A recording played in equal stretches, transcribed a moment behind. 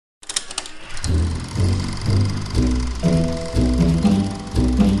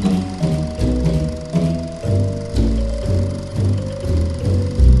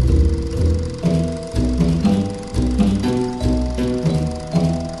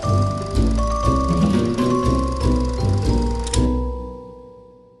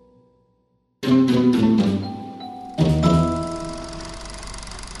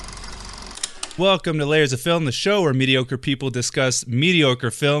Welcome to Layers of Film, the show where mediocre people discuss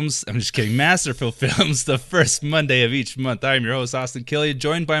mediocre films. I'm just kidding, masterful films, the first Monday of each month. I'm your host, Austin Killian,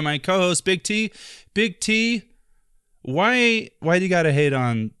 joined by my co-host, Big T. Big T, why do you gotta hate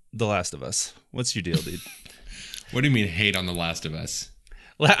on The Last of Us? What's your deal, dude? What do you mean hate on The Last of Us?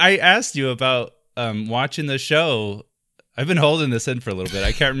 I asked you about watching the show. I've been holding this in for a little bit.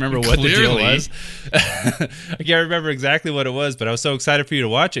 I can't remember what the deal was. I can't remember exactly what it was, but I was so excited for you to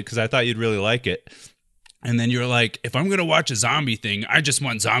watch it because I thought you'd really like it. And then you're like, if I'm going to watch a zombie thing, I just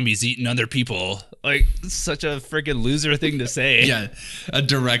want zombies eating other people. Like, such a freaking loser thing to say. Yeah, a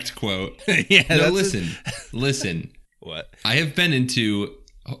direct quote. Yeah. No, listen. What? I have been into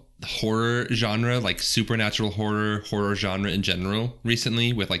horror genre, like supernatural horror genre in general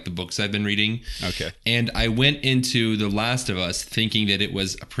recently with like the books I've been reading. Okay. And I went into The Last of Us thinking that it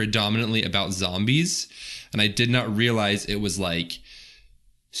was predominantly about zombies, and I did not realize it was like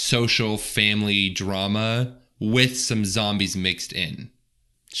social family drama with some zombies mixed in.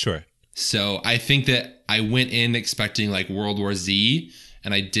 Sure. So I think that I went in expecting like World War Z,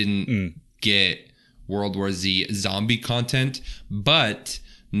 and I didn't get World War Z zombie content, but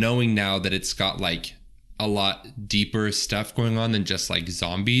knowing now that it's got like a lot deeper stuff going on than just like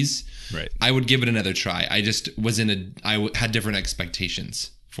zombies, right? I would give it another try. I just was had different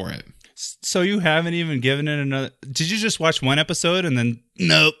expectations for it. So you haven't even given it another? Did you just watch one episode and then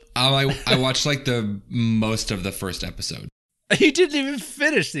nope? I watched like the most of the first episode. You didn't even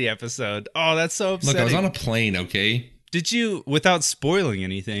finish the episode. Oh, that's so upsetting. Look, I was on a plane. Okay. Did you, without spoiling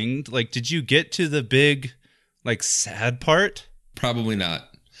anything, like did you get to the big, like sad part? Probably not.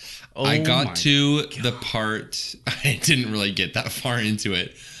 Oh, I got to the part, I didn't really get that far into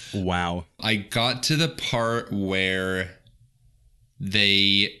it. Wow. I got to the part where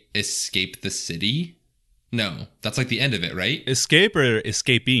they escape the city. No, that's like the end of it, right? Escape or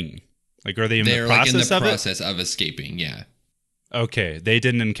escaping? Like, are they in the process of it? They're like in the process of escaping, yeah. Okay, they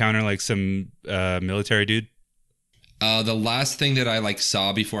didn't encounter like some military dude? The last thing that I like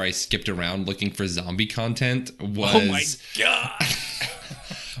saw before I skipped around looking for zombie content was... Oh my God!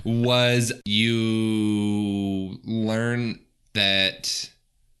 was you learn that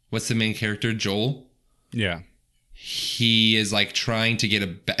what's the main character, Joel? Yeah. He is like trying to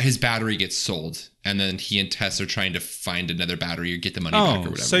get his battery gets sold, and then he and Tess are trying to find another battery or get the money back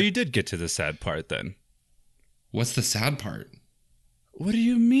or whatever. So you did get to the sad part then. What's the sad part? What do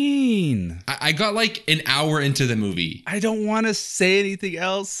you mean? I got like an hour into the movie. I don't want to say anything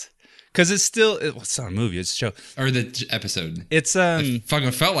else. Because it's still, it's not a movie, it's a show. Or the episode. It's, it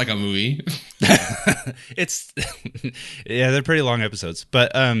fucking felt like a movie. It's, yeah, they're pretty long episodes.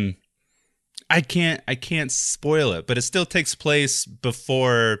 But I can't spoil it. But it still takes place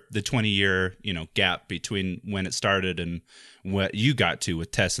before the 20-year, gap between when it started and what you got to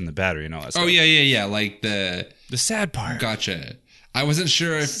with Tess and the battery and all that stuff. Oh, yeah. Like the sad part. Gotcha. I wasn't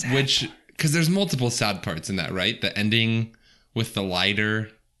sure because there's multiple sad parts in that, right? The ending with the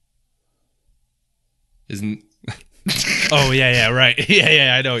lighter. Isn't Oh yeah, right.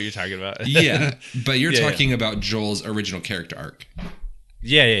 Yeah, I know what you're talking about. Yeah, but you're talking about Joel's original character arc.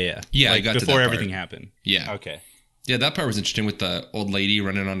 Yeah. Yeah, like I got before to that everything part. happened. Yeah. Okay. Yeah, that part was interesting with the old lady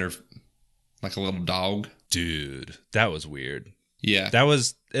running on her like a little dog. Dude, that was weird. Yeah. That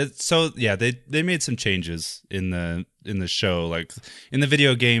was it. So yeah, they made some changes in the show. Like in the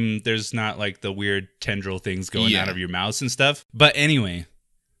video game, there's not like the weird tendril things going out of your mouse and stuff. But anyway.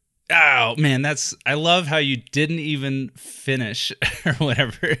 Oh man, I love how you didn't even finish or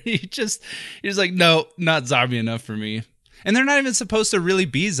whatever. You're just like, no, not zombie enough for me. And they're not even supposed to really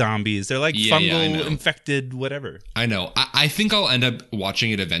be zombies. They're like fungal, infected, whatever. I know. I think I'll end up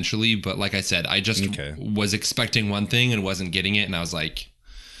watching it eventually, but like I said, I just was expecting one thing and wasn't getting it, and I was like,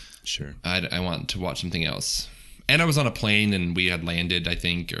 sure, I want to watch something else. And I was on a plane and we had landed, I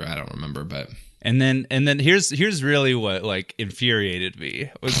think, or I don't remember, but. And then here's really what like infuriated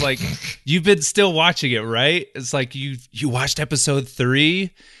me. It was like you've been still watching it, right? It's like you watched episode 3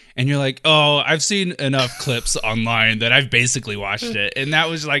 and you're like, "Oh, I've seen enough clips online that I've basically watched it." And that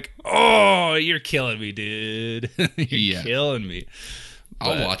was like, "Oh, you're killing me, dude. You're killing me."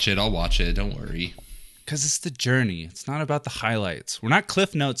 I'll watch it. Don't worry. Cuz it's the journey. It's not about the highlights. We're not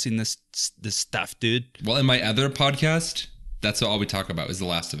cliff notesing this stuff, dude. Well, in my other podcast, that's all we talk about is The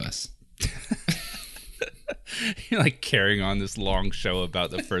Last of Us. You're like carrying on this long show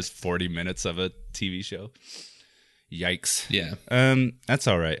about the first 40 minutes of a TV show. Yikes. Yeah. That's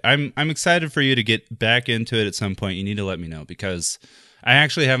all right. I'm excited for you to get back into it at some point. You need to let me know because I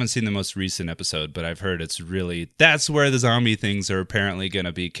actually haven't seen the most recent episode, but I've heard that's where the zombie things are apparently going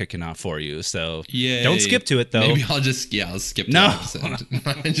to be kicking off for you. So don't skip to it though. Maybe I'll skip to the episode.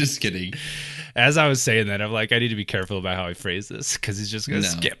 I'm just kidding. As I was saying that, I'm like, I need to be careful about how I phrase this because he's just going to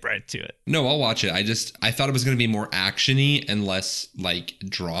skip right to it. No, I'll watch it. I thought it was going to be more action-y and less like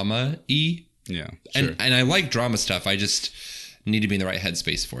drama-y. Yeah, sure. And I like drama stuff. I just need to be in the right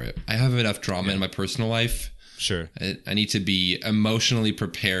headspace for it. I have enough drama in my personal life. Sure. I need to be emotionally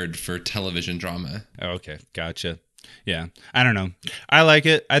prepared for television drama. Oh, okay. Gotcha. Yeah. I don't know. I like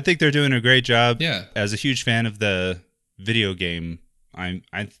it. I think they're doing a great job. Yeah. As a huge fan of the video game,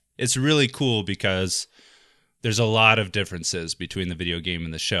 it's really cool because there's a lot of differences between the video game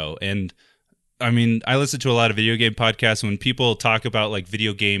and the show. And I mean, I listen to a lot of video game podcasts. When people talk about like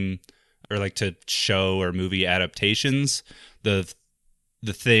video game or like to show or movie adaptations,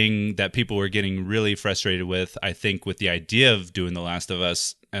 the thing that people were getting really frustrated with, I think, with the idea of doing The Last of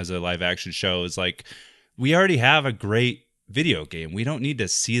Us as a live action show is like, we already have a great video game. We don't need to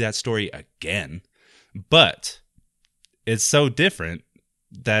see that story again. But it's so different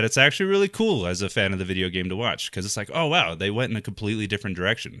that it's actually really cool as a fan of the video game to watch, because it's like, oh, wow, they went in a completely different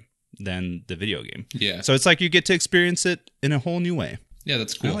direction than the video game. Yeah. So it's like you get to experience it in a whole new way. Yeah,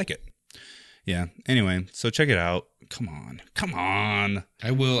 that's cool. I like it. Yeah. Anyway, so check it out. Come on.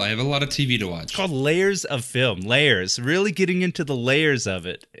 I will. I have a lot of TV to watch. It's called Layers of Film. Layers. Really getting into the layers of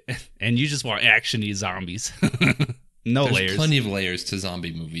it. And you just want action-y zombies. There's layers. Plenty of layers to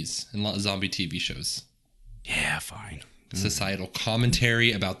zombie movies and zombie TV shows. Yeah, fine. Societal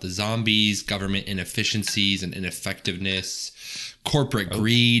commentary about the zombies, government inefficiencies and ineffectiveness, corporate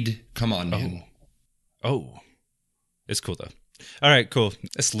greed. Come on, man. Oh. It's cool, though. All right, cool.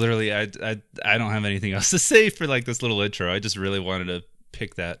 It's literally, I don't have anything else to say for like this little intro. I just really wanted to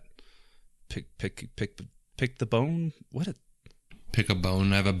pick the bone. Pick a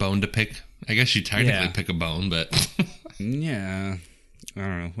bone. I have a bone to pick. I guess you technically pick a bone, but yeah, I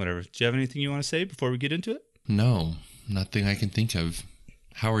don't know. Whatever. Do you have anything you want to say before we get into it? No, nothing I can think of.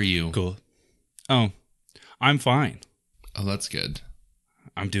 How are you? Cool. Oh, I'm fine. Oh, that's good.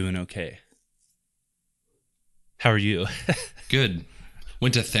 I'm doing okay. How are you? Good.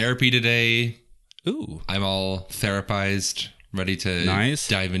 Went to therapy today. Ooh. I'm all therapized, ready to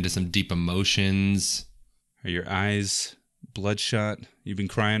dive into some deep emotions. Are your eyes bloodshot? You've been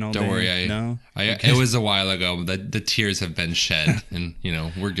crying all day? Don't worry. No? It was a while ago. The tears have been shed, and,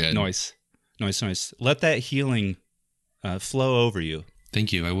 we're good. Nice. Let that healing flow over you.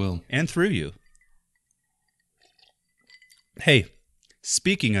 Thank you. I will. And through you. Hey,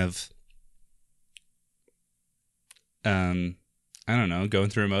 speaking of... I don't know, going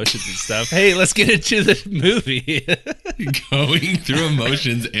through emotions and stuff. Hey, let's get into the movie. Going through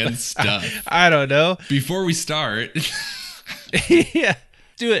emotions and stuff. I don't know. Before we start. Yeah,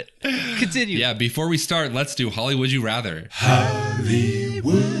 do it. Continue. Yeah, before we start, let's do Hollywood You Rather.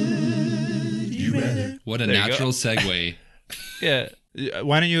 Hollywood You Rather. What a natural segue. Yeah.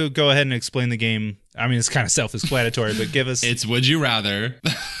 Why don't you go ahead and explain the game? I mean, it's kind of self-explanatory, but give us... It's Would You Rather.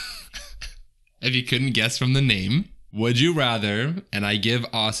 If you couldn't guess from the name. Would you rather, and I give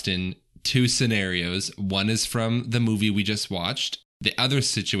Austin two scenarios. One is from the movie we just watched. The other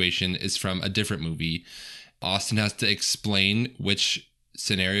situation is from a different movie. Austin has to explain which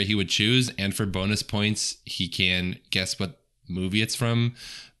scenario he would choose, and for bonus points, he can guess what movie it's from.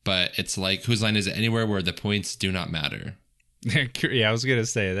 But it's like, Whose Line Is It Anywhere, where the points do not matter. Yeah, I was going to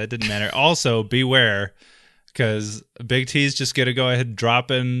say, that didn't matter. Also, beware, because Big T's just going to go ahead and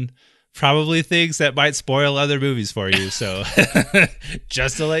drop in... probably things that might spoil other movies for you. So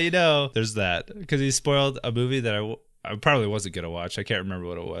just to let you know, there's that. Because he spoiled a movie that I probably wasn't going to watch. I can't remember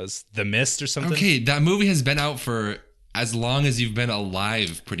what it was. The Mist or something? Okay, that movie has been out for as long as you've been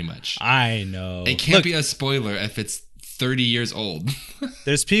alive, pretty much. I know. It can't be a spoiler if it's 30 years old.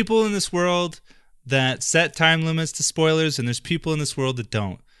 There's people in this world that set time limits to spoilers, and there's people in this world that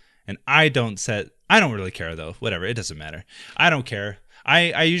don't. And I don't really care, though. Whatever, it doesn't matter. I don't care.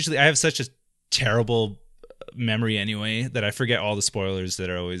 I have such a terrible memory anyway that I forget all the spoilers that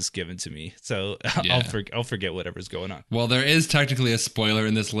are always given to me. So yeah. I'll forget whatever's going on. Well, there is technically a spoiler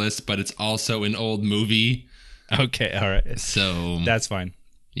in this list, but it's also an old movie. Okay, all right. So that's fine.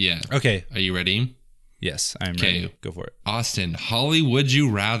 Yeah. Okay. Are you ready? Yes, I'm ready. Go for it. Austin, Hollywood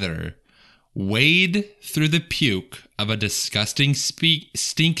You Rather wade through the puke of a disgusting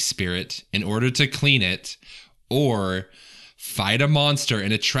stink spirit in order to clean it, or fight a monster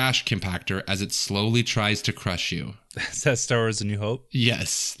in a trash compactor as it slowly tries to crush you? Is that Star Wars: A New Hope?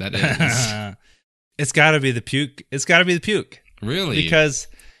 Yes, that is. It's got to be the puke. Really? Because,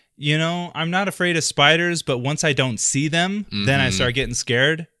 I'm not afraid of spiders, but once I don't see them, then I start getting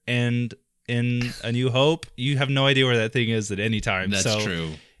scared. And in A New Hope, you have no idea where that thing is at any time. That's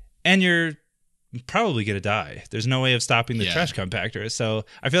true. And you're probably gonna die. There's no way of stopping the trash compactor. So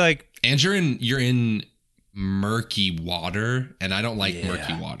I feel like, and you're in murky water, and I don't like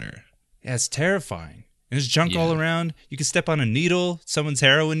murky water. Yeah, it's terrifying. And there's junk all around. You can step on a needle, someone's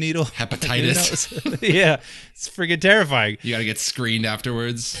heroin needle. Hepatitis. Yeah, it's freaking terrifying. You got to get screened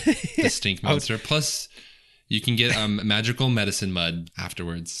afterwards. The stink monster. Plus, you can get magical medicine mud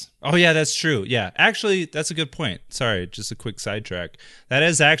afterwards. Oh, yeah, that's true. Yeah, actually, that's a good point. Sorry, just a quick sidetrack. That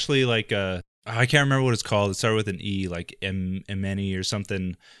is actually like I can't remember what it's called. It started with an E, like Emeni or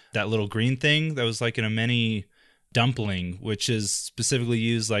something. That little green thing that was like an Emeni dumpling, which is specifically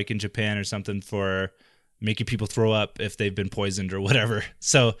used like in Japan or something for making people throw up if they've been poisoned or whatever.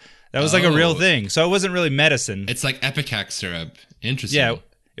 So that was like a real thing. So it wasn't really medicine. It's like Ipecac syrup. Interesting. Yeah,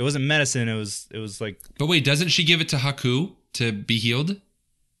 it wasn't medicine. It was like. But wait, doesn't she give it to Haku to be healed?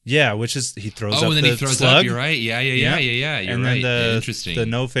 Yeah, which is he throws up. Oh, and then the he throws slug. up. You're right. Yeah. You're and right. Then Interesting. The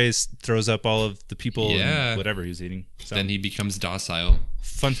No Face throws up all of the people and whatever he's eating. So. Then he becomes docile.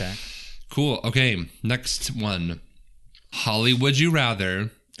 Fun fact. Cool. Okay, next one. Holly, would you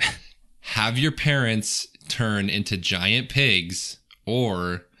rather have your parents turn into giant pigs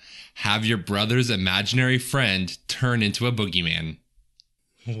or have your brother's imaginary friend turn into a boogeyman?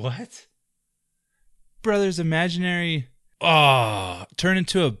 What? Brother's imaginary... Oh, turn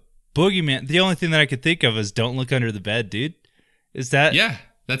into a boogeyman. The only thing that I could think of is don't look under the bed, dude. Is that... Yeah,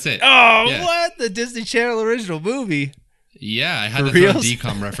 that's it. Oh, yeah. What? The Disney Channel original movie. Yeah, I had For to throw a reals?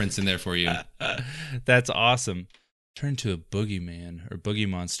 DCOM reference in there for you. That's awesome. Turn to a boogeyman or boogie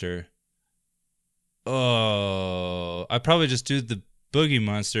monster. Oh, I'd probably just do the boogie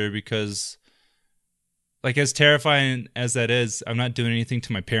monster because, like, as terrifying as that is, I'm not doing anything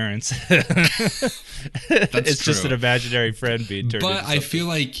to my parents. It's just an imaginary friend being turned into something. I feel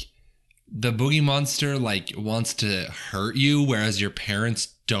like the boogie monster, like, wants to hurt you, whereas your parents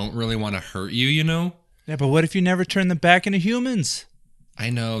don't really want to hurt you, you know? Yeah, but what if you never turn them back into humans? I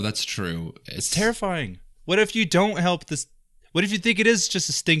know, that's true. It's terrifying. What if you don't help this? What if you think it is just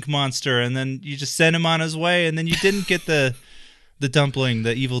a stink monster and then you just send him on his way and then you didn't get the dumpling,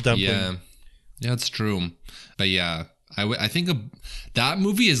 the evil dumpling? Yeah, that's true. But yeah, I think that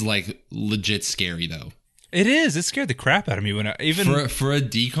movie is like legit scary though. It is. It scared the crap out of me when I even for a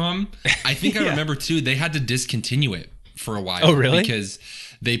DCOM. I think I remember too. They had to discontinue it for a while. Oh, really? Because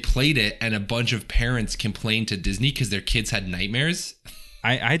they played it and a bunch of parents complained to Disney because their kids had nightmares.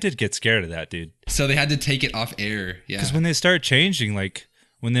 I did get scared of that, dude. So they had to take it off air. Yeah. Because when they start changing, like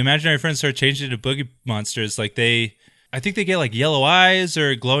when the imaginary friends start changing to boogie monsters, like I think they get like yellow eyes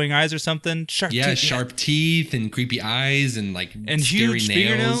or glowing eyes or something. Sharp teeth and creepy eyes and like and scary huge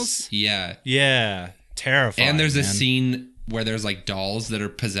nails. fingernails. Yeah. Terrifying. And there's a scene where there's like dolls that are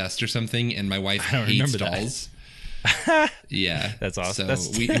possessed or something, and my wife hates dolls. Yeah, that's awesome.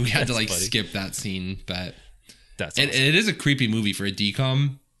 So we had to like funny. Skip that scene, but that's awesome. It is a creepy movie for a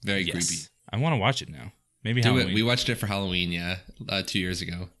DCOM. Very creepy. I want to watch it now. Maybe do Halloween. it. We watched it for Halloween. 2 years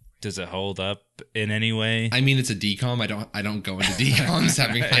ago. Does it hold up in any way? I mean, it's a DCOM. I don't go into DCOMs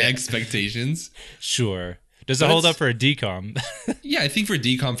having high expectations. Sure. Does it hold up for a DCOM? Yeah, I think for a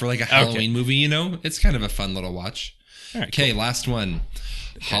DCOM for like a Halloween movie, you know, it's kind of a fun little watch. Right, okay, cool. Last one.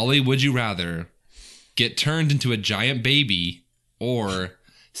 Okay. Holly, would you rather get turned into a giant baby or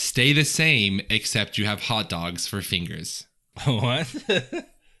stay the same except you have hot dogs for fingers? What?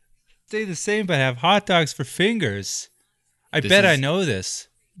 Stay the same but have hot dogs for fingers? I know this.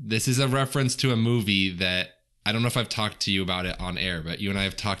 This is a reference to a movie that I don't know if I've talked to you about it on air, but you and I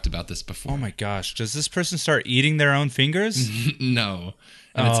have talked about this before. Oh my gosh. Does this person start eating their own fingers? No.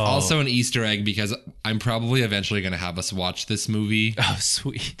 And it's also an Easter egg because I'm probably eventually going to have us watch this movie. Oh,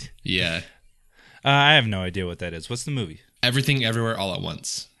 sweet. Yeah. I have no idea what that is. What's the movie? Everything Everywhere All at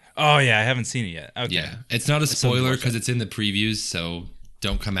Once. Oh, yeah. I haven't seen it yet. Okay. Yeah. It's not a spoiler because it's in the previews, so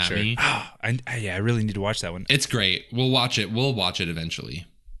don't come at me. Oh, I really need to watch that one. It's great. We'll watch it. We'll watch it eventually.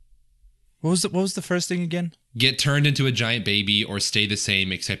 What was the first thing again? Get turned into a giant baby or stay the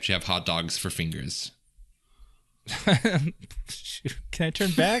same except you have hot dogs for fingers. Can I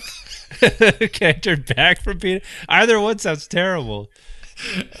turn back? Can I turn back from being... Either one sounds terrible.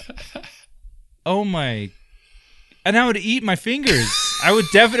 Oh my... And I would eat my fingers. I would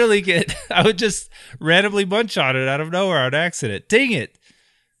definitely I would just randomly munch on it out of nowhere on accident. Dang it.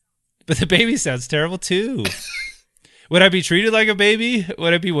 But the baby sounds terrible too. Would I be treated like a baby?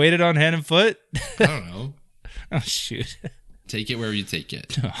 Would I be weighted on hand and foot? I don't know. Oh, shoot. Take it wherever you take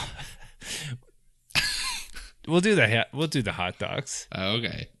it. We'll do the hot dogs.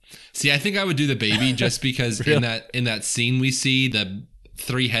 Okay. See, I think I would do the baby just because really? in that scene we see the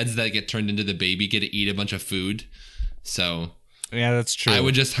 3 heads that get turned into the baby get to eat a bunch of food. So Yeah, that's true. I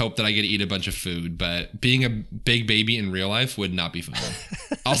would just hope that I get to eat a bunch of food, but being a big baby in real life would not be fun.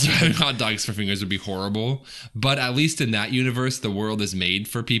 Also, having hot dogs for fingers would be horrible. But at least in that universe, the world is made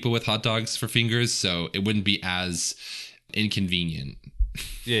for people with hot dogs for fingers, so it wouldn't be as inconvenient.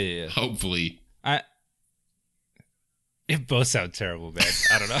 Yeah. Hopefully. It both sound terrible, man.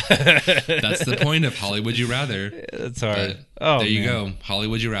 I don't know. That's the point of Hollywood You Rather. That's hard. There you go.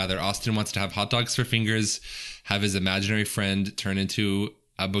 Hollywood You Rather. Austin wants to have hot dogs for fingers, have his imaginary friend turn into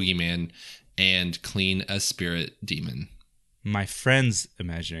a boogeyman, and clean a spirit demon. My friend's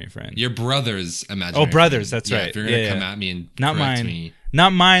imaginary friend. Your brother's imaginary friend. brothers. That's right. If you're going to come at me and not correct mine. me.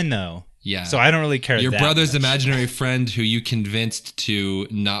 Not mine, though. Yeah. So I don't really care. Your that brother's much. imaginary friend who you convinced to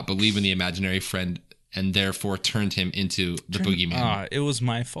not believe in the imaginary friend and therefore turned him into the boogeyman. It was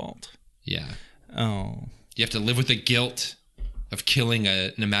my fault. Yeah. Oh. You have to live with the guilt of killing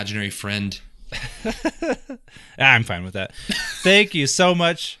an imaginary friend. I'm fine with that. Thank you so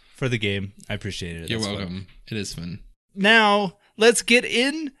much for the game. I appreciate it. You're That's welcome. fun. It is fun. Now, let's get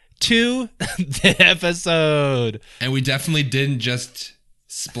into the episode. And we definitely didn't just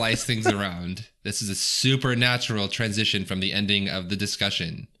splice things around. This is a supernatural transition from the ending of the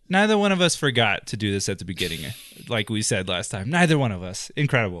discussion. Neither one of us forgot to do this at the beginning, like we said last time. Neither one of us.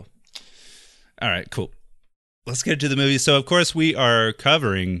 Incredible. All right, cool. Let's get into the movie. So, of course, we are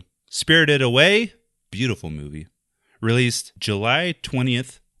covering Spirited Away. Beautiful movie. Released July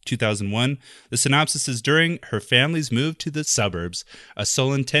 20th, 2001. The synopsis is: during her family's move to the suburbs, a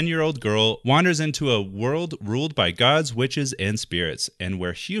sullen 10-year-old girl wanders into a world ruled by gods, witches, and spirits, and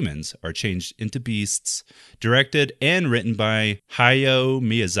where humans are changed into beasts. Directed and written by Hayao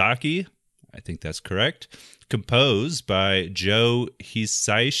Miyazaki. I think that's correct. Composed by Joe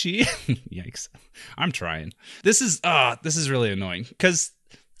Hisaishi. Yikes. I'm trying. This is really annoying because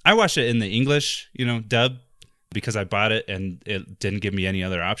I watched it in the English, dub, because I bought it and it didn't give me any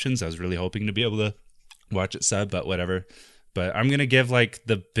other options. I was really hoping to be able to watch it sub, but whatever. But I'm going to give like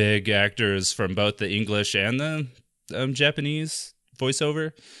the big actors from both the English and the Japanese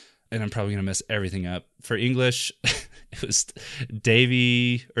voiceover. And I'm probably going to mess everything up. For English, it was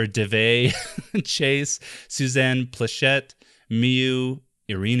Davey Chase, Suzanne Plachette, Miyu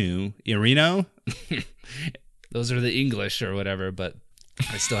Irino. Those are the English or whatever, but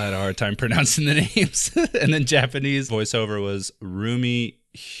I still had a hard time pronouncing the names. And then Japanese voiceover was Rumi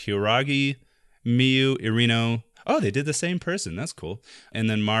Hiragi, Miyu Irino. Oh, they did the same person. That's cool. And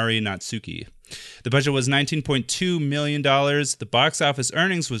then Mari Natsuki. The budget was $19.2 million. The box office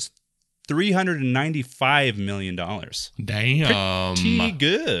earnings was $395 million. Damn. Pretty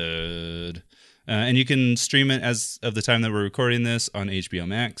good. And you can stream it as of the time that we're recording this on HBO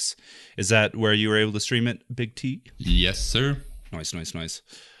Max. Is that where you were able to stream it, Big T? Yes, sir. Nice.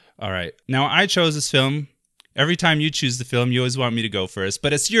 All right. Now, I chose this film. Every time you choose the film, you always want me to go first.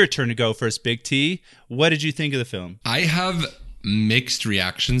 But it's your turn to go first, Big T. What did you think of the film? I have mixed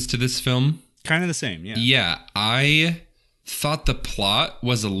reactions to this film. Kind of the same, yeah. Yeah, I thought the plot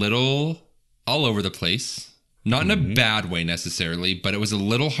was a little all over the place. Not in a bad way necessarily, but it was a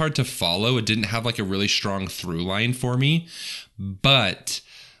little hard to follow. It didn't have like a really strong through line for me. But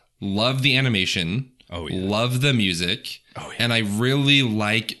love the animation. Oh, yeah. Love the music. Oh, yeah. And I really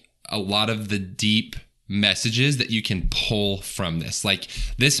like a lot of the deep messages that you can pull from this. Like,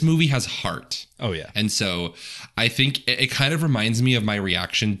 this movie has heart. Oh, yeah. And so I think it kind of reminds me of my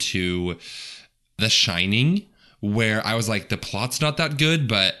reaction to The Shining, where I was like, the plot's not that good,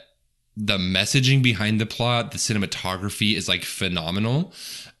 but the messaging behind the plot, the cinematography is like phenomenal.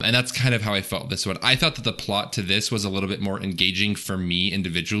 And that's kind of how I felt this one. I thought that the plot to this was a little bit more engaging for me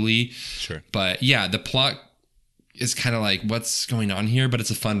individually. Sure. But yeah, the plot is kind of like, what's going on here? But it's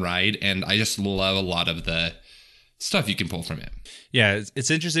a fun ride. And I just love a lot of the stuff you can pull from it. Yeah,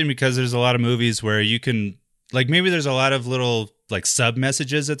 it's interesting because there's a lot of movies where you can, like, maybe there's a lot of little like sub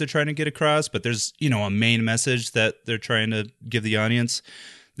messages that they're trying to get across, but there's, a main message that they're trying to give the audience.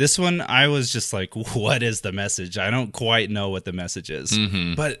 This one, I was just like, what is the message? I don't quite know what the message is.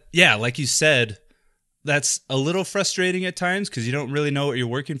 Mm-hmm. But yeah, like you said, that's a little frustrating at times because you don't really know what you're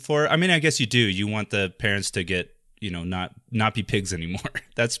working for. I mean, I guess you do. You want the parents to get, not be pigs anymore.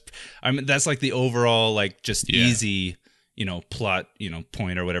 That's like the overall, like, just easy, plot,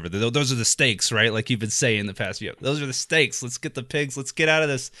 point or whatever. Those are the stakes, right? Like you've been saying the past few. Those are the stakes. Let's get the pigs. Let's get out of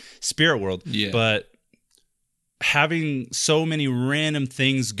this spirit world. Yeah. But having so many random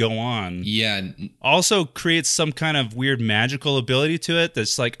things go on also creates some kind of weird magical ability to it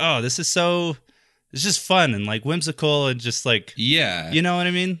that's like, oh, it's just fun and like whimsical and just like, you know what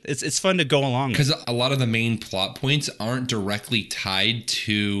I mean? It's fun to go along with. Because a lot of the main plot points aren't directly tied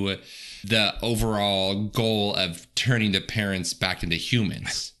to the overall goal of turning the parents back into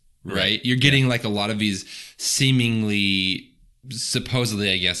humans, right? You're getting like a lot of these seemingly,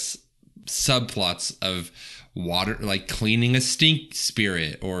 supposedly, I guess, subplots of water, like cleaning a stink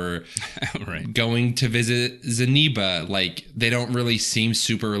spirit or going to visit Zeniba. Like, they don't really seem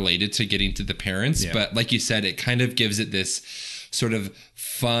super related to getting to the parents, but like you said, it kind of gives it this sort of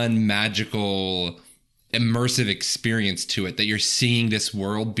fun, magical, immersive experience to it, that you're seeing this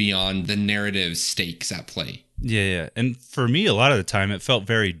world beyond the narrative stakes at play. Yeah. And for me, a lot of the time, it felt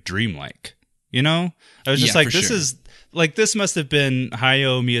very dreamlike. You know, I was just like, this is like, this must have been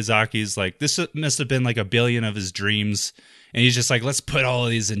Hayao Miyazaki's, like, this must have been like a billion of his dreams. And he's just like, let's put all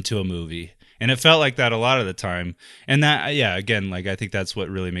of these into a movie. And it felt like that a lot of the time. And that, again, like, I think that's what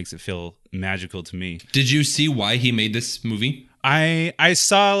really makes it feel magical to me. Did you see why he made this movie? I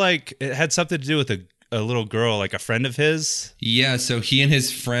saw, like, it had something to do with a little girl, like a friend of his. Yeah, so he and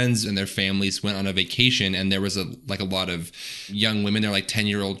his friends and their families went on a vacation, and there was a lot of young women, they're like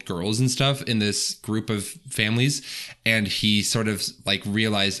 10-year-old girls and stuff in this group of families, and he sort of like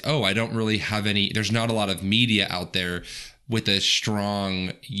realized, oh, I don't really have there's not a lot of media out there with a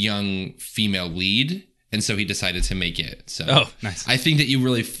strong young female lead, and so he decided to make it. So nice. I think that you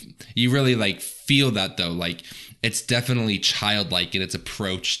really like feel that, though, like it's definitely childlike in its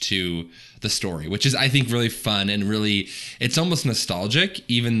approach to the story, which is, I think, really fun and really, it's almost nostalgic,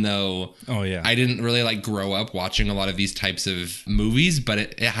 even though I didn't really like grow up watching a lot of these types of movies, but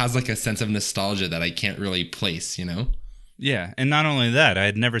it has like a sense of nostalgia that I can't really place, you know? Yeah, and not only that, I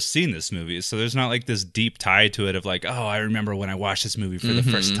had never seen this movie, so there's not like this deep tie to it of like, oh, I remember when I watched this movie for the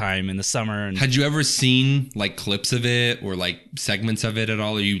first time in the summer. And had you ever seen like clips of it or like segments of it at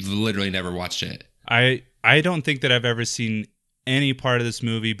all, or you literally never watched it? I don't think that I've ever seen any part of this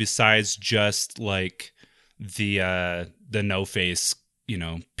movie besides just like the no face, you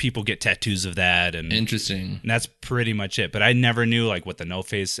know, people get tattoos of that, and interesting. And that's pretty much it. But I never knew like what the no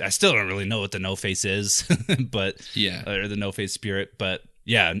face. I still don't really know what the no face is, but or the no face spirit. But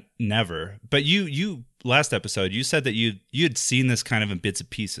yeah, never. But you last episode you said that you had seen this kind of in bits and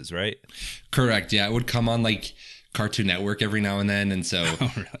pieces, right? Correct. Yeah, it would come on like Cartoon Network every now and then, and so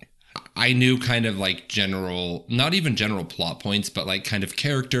really? I knew kind of like not even general plot points, but like kind of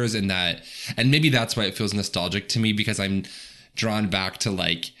characters in that. And maybe that's why it feels nostalgic to me, because I'm drawn back to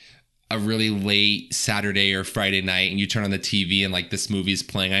like a really late Saturday or Friday night and you turn on the TV and like this movie's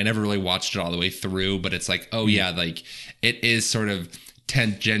playing. I never really watched it all the way through, but it's like, oh yeah, like it is sort of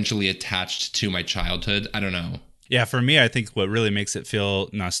tangentially attached to my childhood. I don't know. Yeah, for me, I think what really makes it feel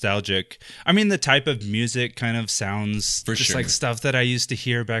nostalgic, I mean, the type of music kind of sounds like stuff that I used to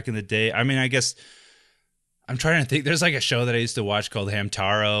hear back in the day. I mean, I guess I'm trying to think. There's like a show that I used to watch called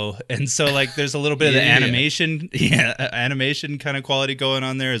Hamtaro, and so like there's a little bit of the animation, animation kind of quality going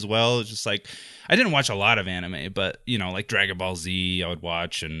on there as well. It's just like, I didn't watch a lot of anime, but you know, like Dragon Ball Z I would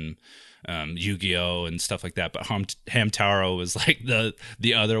watch, and Yu-Gi-Oh and stuff like that. But Hamtaro was like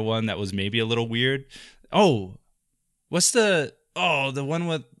the other one that was maybe a little weird. Oh. What's the one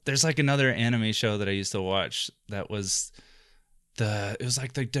with, there's like another anime show that I used to watch that was it was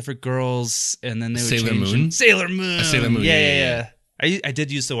like the different girls, and then they would Sailor Moon? Sailor Moon. Sailor Moon. Yeah. I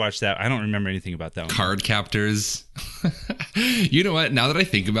did used to watch that. I don't remember anything about that one. Card Captors. You know what? Now that I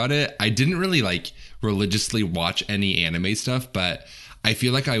think about it, I didn't really like religiously watch any anime stuff, but I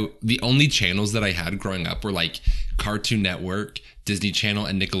feel like the only channels that I had growing up were like Cartoon Network, Disney Channel,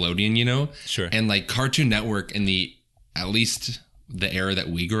 and Nickelodeon, you know? Sure. And like Cartoon Network at least the era that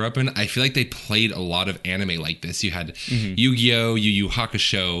we grew up in, I feel like they played a lot of anime like this. You had Yu-Gi-Oh, Yu Yu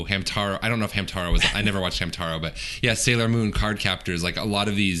Hakusho, Hamtaro. I don't know if Hamtaro was, I never watched Hamtaro, but yeah, Sailor Moon, Card Captors, like a lot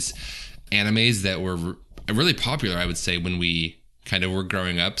of these animes that were really popular, I would say, when we kind of were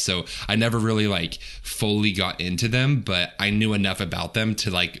growing up. So I never really like fully got into them, but I knew enough about them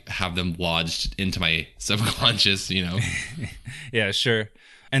to like have them lodged into my subconscious, you know? Yeah, sure.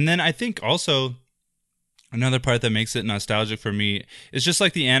 And then I think also another part that makes it nostalgic for me is just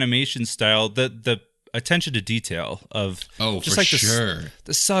like the animation style, the attention to detail of just like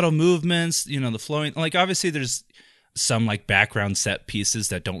the subtle movements, you know, the flowing, like obviously there's some like background set pieces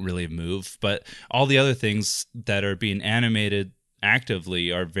that don't really move, but all the other things that are being animated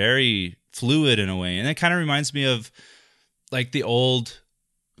actively are very fluid in a way. And it kind of reminds me of like the old,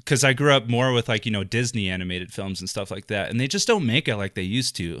 because I grew up more with like, you know, Disney animated films and stuff like that. And they just don't make it like they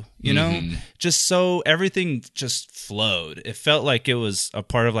used to, you know, just so everything just flowed. It felt like it was a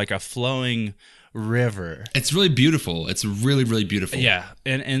part of like a flowing river. It's really beautiful. It's really, really beautiful. Yeah.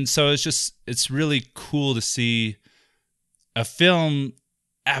 And so it's really cool to see a film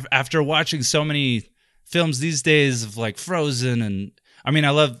after watching so many films these days of like Frozen. And I mean,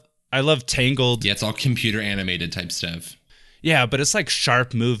 I love I love Tangled. Yeah, it's all computer animated type stuff. Yeah, but it's like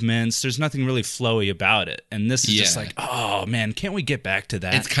sharp movements. There's nothing really flowy about it. And this is just Yeah. like, oh man, can't we get back to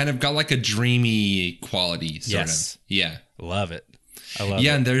that? It's kind of got like a dreamy quality, sort Yes. of. Yeah. Love it. I love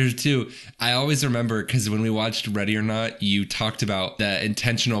Yeah, it. and there's too. I always remember because when we watched Ready or Not, you talked about the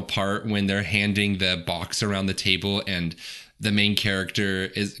intentional part when they're handing the box around the table and the main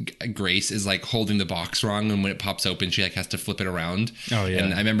character is Grace is like holding the box wrong, and when it pops open, she like has to flip it around. Oh, yeah.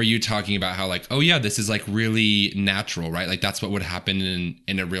 And I remember you talking about how like, oh yeah, this is like really natural, right? Like that's what would happen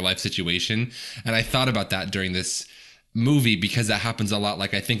in a real life situation. And I thought about that during this movie because that happens a lot.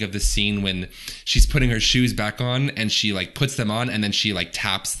 Like I think of the scene when she's putting her shoes back on and she like puts them on and then she like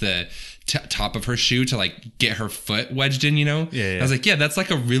taps the top of her shoe to like get her foot wedged in, you know? Yeah. I was like, yeah, that's like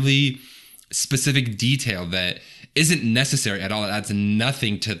a really specific detail that isn't necessary at all. It adds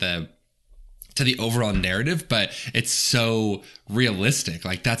nothing to the overall narrative, but it's so realistic.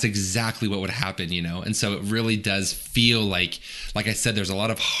 Like that's exactly what would happen, you know? And so it really does feel like I said, there's a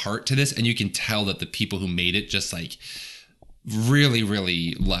lot of heart to this, and you can tell that the people who made it just like really,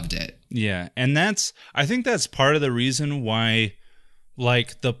 really loved it. Yeah. And I think that's part of the reason why,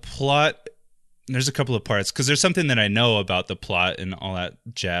 like, the plot, there's a couple of parts, because there's something that I know about the plot and all that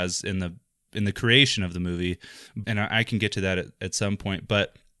jazz in the creation of the movie, and I can get to that at some point,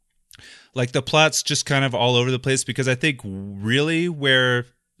 but like the plot's just kind of all over the place, because I think really where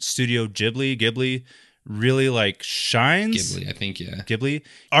Studio Ghibli really like shines, Ghibli, I think, yeah. Ghibli,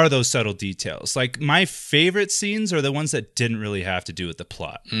 are those subtle details. Like my favorite scenes are the ones that didn't really have to do with the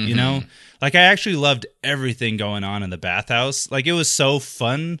plot, you know? Like I actually loved everything going on in the bathhouse. Like it was so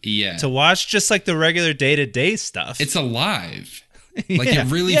fun to watch, just like the regular day-to-day stuff. It's alive. Like it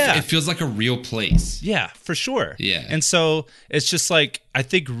really, it feels like a real place. Yeah, for sure. Yeah. And so it's just like, I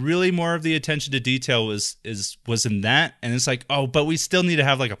think really more of the attention to detail was in that. And it's like, oh, but we still need to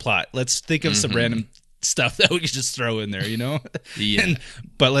have like a plot. Let's think of some random stuff that we could just throw in there, you know? Yeah.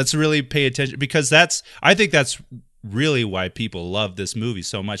 But let's really pay attention, because I think that's really why people love this movie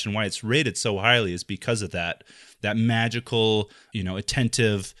so much, and why it's rated so highly is because of that magical, you know,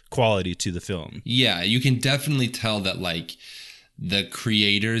 attentive quality to the film. Yeah, you can definitely tell that like the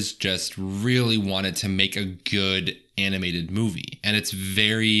creators just really wanted to make a good animated movie. And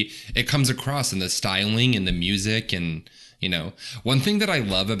it comes across in the styling and the music. And, you know, one thing that I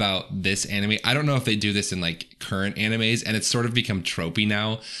love about this anime, I don't know if they do this in like current animes, and it's sort of become tropey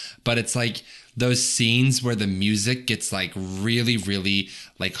now, but it's like those scenes where the music gets like really, really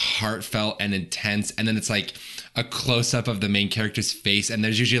like heartfelt and intense. And then it's like a close up of the main character's face, and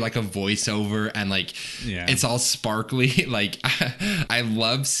there's usually like a voiceover, and like it's all sparkly. Like I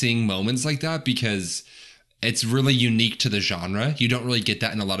love seeing moments like that because it's really unique to the genre. You don't really get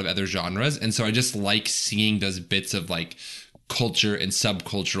that in a lot of other genres. And so I just like seeing those bits of like culture and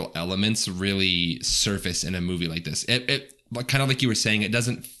subcultural elements really surface in a movie like this. It kind of like you were saying, it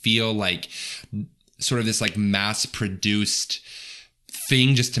doesn't feel like sort of this like mass produced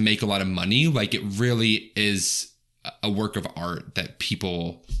thing just to make a lot of money. Like it really is a work of art that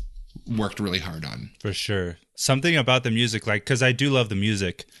people worked really hard on. For sure. Something about the music, like, because I do love the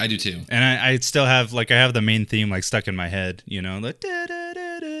music. I do too. And I still have, like, I have the main theme, like, stuck in my head, you know, like, da, da,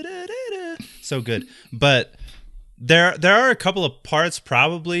 da, da, da, da, da. So good. But there are a couple of parts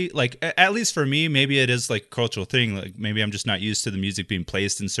probably, like, at least for me, maybe it is like a cultural thing. Like, maybe I'm just not used to the music being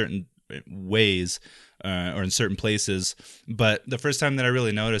placed in certain ways or in certain places. But the first time that I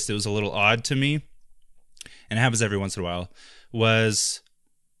really noticed it was a little odd to me, and it happens every once in a while, was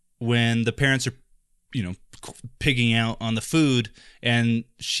when the parents are, you know, pigging out on the food, and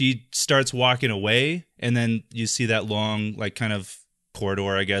she starts walking away, and then you see that long, like, kind of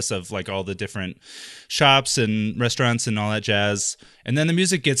corridor, I guess, of like all the different shops and restaurants and all that jazz, and then the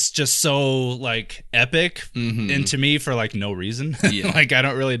music gets just so like epic, and to me for like no reason. Like I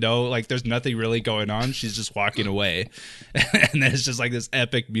don't really know, like there's nothing really going on, she's just walking away, and then it's just like this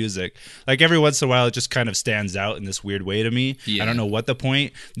epic music. Like every once in a while it just kind of stands out in this weird way to me. I don't know what the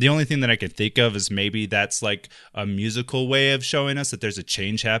point. The only thing that I can think of is maybe that's like a musical way of showing us that there's a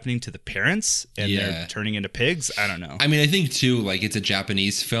change happening to the parents, and they're turning into pigs. I don't know. I mean, I think too, like it's a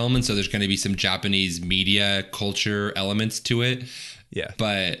Japanese film, and so there's going to be some Japanese media culture elements to it. Yeah.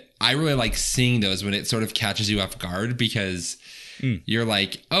 But I really like seeing those when it sort of catches you off guard, because you're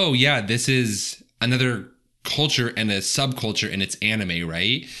like, oh yeah, this is another culture and a subculture in its anime,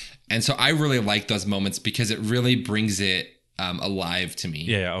 right? And so I really like those moments because it really brings it alive to me.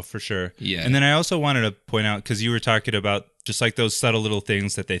 Yeah, oh, for sure. Yeah. And then I also wanted to point out, because you were talking about just like those subtle little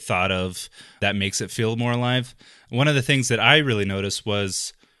things that they thought of that makes it feel more alive. One of the things that I really noticed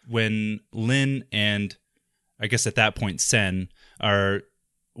was when Lin and I guess at that point Sen are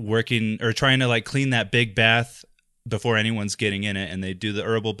working or trying to like clean that big bath before anyone's getting in it, and they do the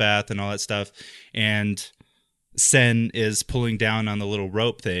herbal bath and all that stuff, and Sen is pulling down on the little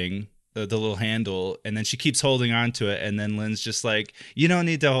rope thing, the little handle, and then she keeps holding on to it, and then Lynn's just like, you don't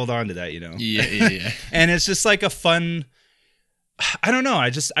need to hold on to that, Yeah. And it's just like a fun, I don't know,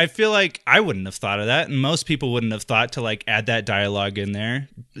 I feel like I wouldn't have thought of that, and most people wouldn't have thought to like add that dialogue in there.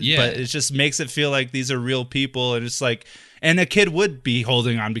 But it just makes it feel like these are real people, and it's like, and a kid would be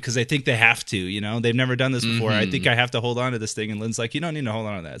holding on because they think they have to, they've never done this before. I think I have to hold on to this thing. And Lynn's like, you don't need to hold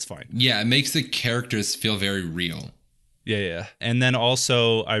on to that. It's fine. Yeah, it makes the characters feel very real. Yeah. And then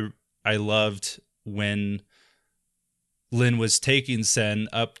also I loved when Lynn was taking Sen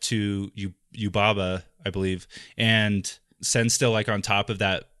up to Yubaba, I believe, and Sen's still like on top of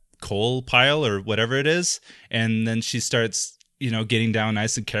that coal pile or whatever it is. And then she starts getting down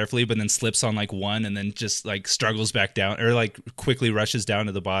nice and carefully, but then slips on like one and then just like struggles back down, or like quickly rushes down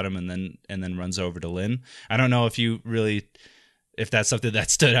to the bottom and then runs over to Lynn. I don't know if that's something that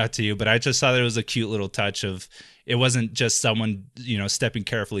stood out to you, but I just thought it was a cute little touch of, it wasn't just someone, stepping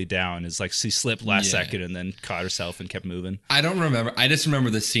carefully down. It's like she slipped last second and then caught herself and kept moving. I don't remember. I just remember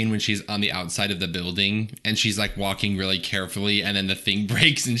the scene when she's on the outside of the building and she's like walking really carefully, and then the thing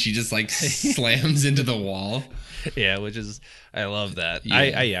breaks and she just like slams into the wall. Yeah, which is, I love that. Yeah.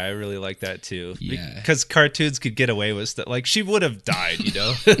 I really like that too. Yeah. Because cartoons could get away with stuff. Like, she would have died,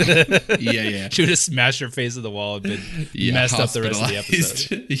 Yeah. She would have smashed her face in the wall and been messed up the rest of the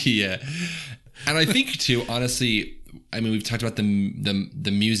episode. Yeah. And I think too, honestly, I mean, we've talked about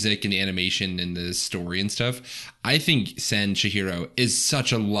the music and the animation and the story and stuff. I think Sen Chihiro is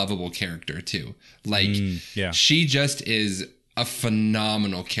such a lovable character too. Like, she just is a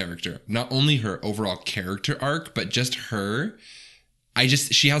phenomenal character. Not only her overall character arc, but just her.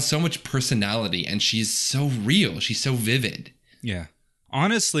 She has so much personality, and she's so real. She's so vivid. Yeah.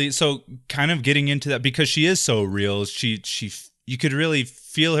 Honestly, so kind of getting into that, because she is so real, you could really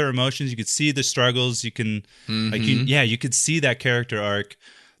feel her emotions. You could see the struggles. You can, you could see that character arc.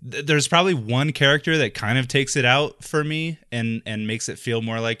 There's probably one character that kind of takes it out for me and makes it feel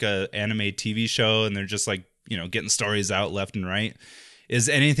more like a anime TV show, and they're just like, getting stories out left and right, is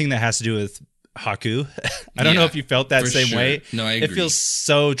anything that has to do with Haku. I don't know if you felt that same way. No, I agree. It feels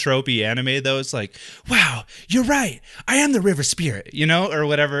so tropey anime though. It's like, wow, you're right. I am the river spirit, or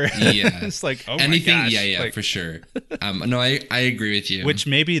whatever. Yeah. It's like, oh anything, my gosh. Yeah, like, for sure. No, I agree with you. Which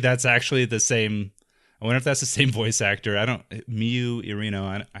maybe that's actually the same. I wonder if that's the same voice actor. Miyu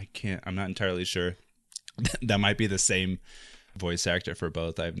Irino. I'm not entirely sure. That might be the same voice actor for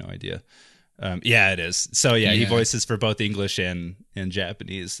both. I have no idea. Yeah, it is. So he voices for both English and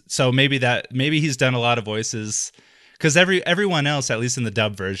Japanese. So maybe he's done a lot of voices, because everyone else, at least in the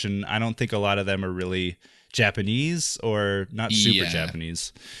dub version, I don't think a lot of them are really Japanese or not super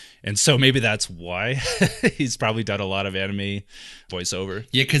Japanese. And so maybe that's why he's probably done a lot of anime voiceover.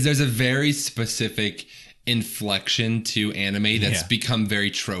 Yeah, because there's a very specific inflection to anime that's become very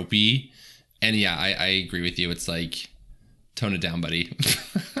tropey. And I agree with you. It's like, tone it down, buddy.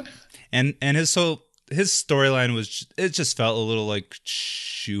 And his storyline it just felt a little like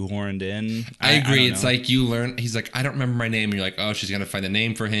shoehorned in. I agree. It's like you learn. He's like, I don't remember my name. And you're like, oh, she's gonna find a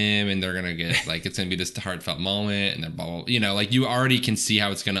name for him, and they're gonna get like, it's gonna be this heartfelt moment, and they're blah, blah, like you already can see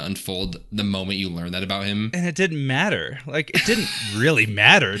how it's gonna unfold the moment you learn that about him. And it didn't matter. Like, it didn't really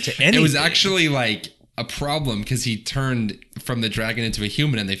matter to anything. It was actually like a problem, because he turned from the dragon into a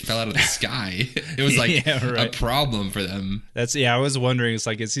human and they fell out of the sky. It was like a problem for them. I was wondering, it's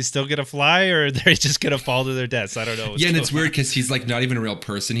like, is he still gonna fly, or are they just gonna fall to their deaths? I don't know. And it's weird because he's like not even a real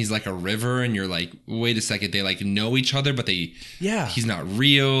person. He's like a river, and you're like, wait a second, they like know each other, but he's not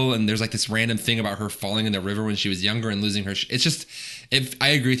real. And there's like this random thing about her falling in the river when she was younger and losing her. It's just, I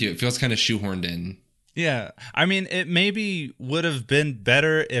agree with you. It feels kind of shoehorned in. Yeah, I mean, it maybe would have been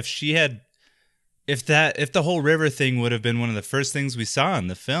better if she had. If the whole river thing would have been one of the first things we saw in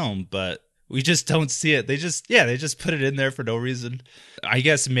the film, but we just don't see it. They just put it in there for no reason. I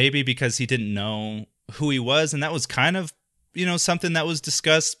guess maybe because he didn't know who he was, and that was kind of, something that was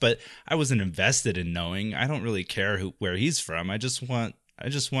discussed, but I wasn't invested in knowing. I don't really care where he's from. I just want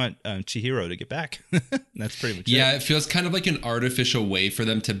Chihiro to get back. That's pretty much it. Yeah, it feels kind of like an artificial way for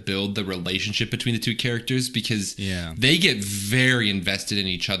them to build the relationship between the two characters, because they get very invested in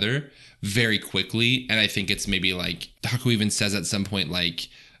each other very quickly. And I think it's maybe like Haku even says at some point, like,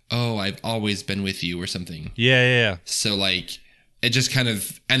 oh, I've always been with you or something. Yeah. So like, it just kind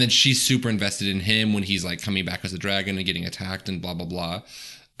of, and then she's super invested in him when he's like coming back as a dragon and getting attacked and blah, blah, blah.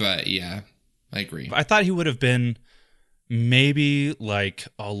 But yeah, I agree. I thought he would have been maybe like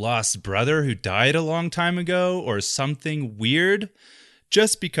a lost brother who died a long time ago or something weird,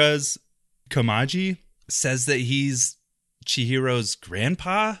 just because Kamaji says that he's Chihiro's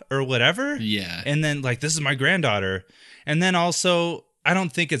grandpa or whatever. Yeah. And then like, this is my granddaughter. And then also, I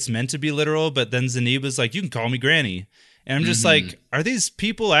don't think it's meant to be literal, but then Zeniba's like, you can call me Granny. And I'm just like, are these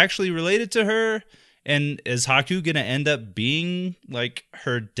people actually related to her? And is Haku going to end up being like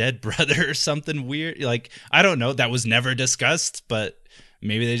her dead brother or something weird? Like, I don't know. That was never discussed, but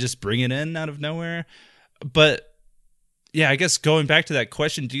maybe they just bring it in out of nowhere. But yeah, I guess going back to that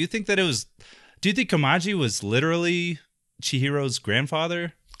question, do you think Kamaji was literally Chihiro's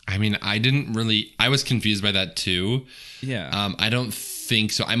grandfather? I mean, I was confused by that too. Yeah. I don't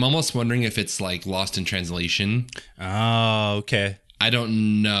think so. I'm almost wondering if it's like lost in translation. Oh, okay. I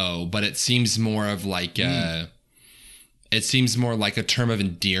don't know, but it seems more of like it seems more like a term of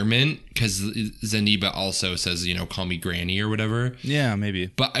endearment because Zeniba also says, call me Granny or whatever. Yeah, maybe.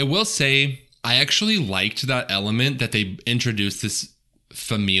 But I will say I actually liked that element that they introduced this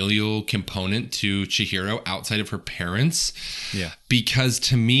familial component to Chihiro outside of her parents. Yeah. Because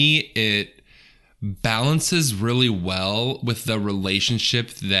to me, it balances really well with the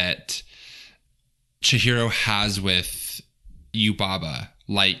relationship that Chihiro has with Yubaba.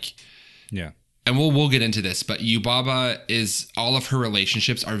 Like, yeah. And we'll get into this, but Yubaba all of her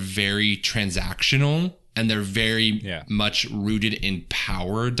relationships are very transactional and they're very much rooted in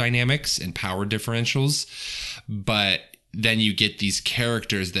power dynamics and power differentials. But then you get these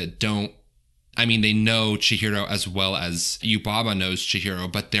characters that they know Chihiro as well as Yubaba knows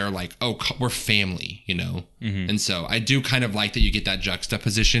Chihiro, but they're like, oh, we're family, Mm-hmm. And so I do kind of like that you get that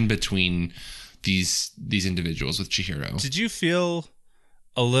juxtaposition between these individuals with Chihiro. Did you feel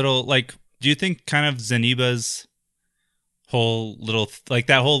a little like, do you think kind of Zeniba's whole little, like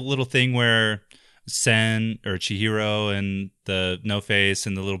that whole little thing where Sen or Chihiro and the no face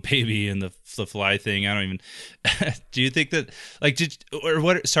and the little baby and the fly thing, I don't even, do you think that, like,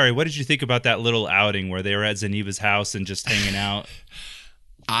 what did you think about that little outing where they were at Zeniba's house and just hanging out?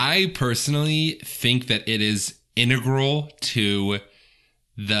 I personally think that it is integral to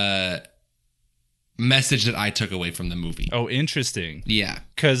the message that I took away from the movie. Oh, interesting. Yeah.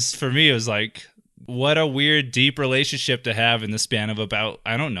 Because for me, it was like, what a weird, deep relationship to have in the span of about,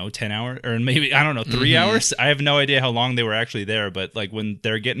 10 hours, or maybe, 3 hours. I have no idea how long they were actually there, but like when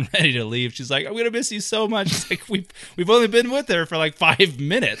they're getting ready to leave, she's like, I'm going to miss you so much. It's like, we've only been with her for like 5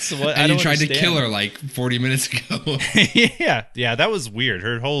 minutes. And you tried to kill her like 40 minutes ago. Yeah, that was weird.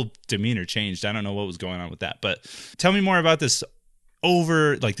 Her whole demeanor changed. I don't know what was going on with that, but tell me more about this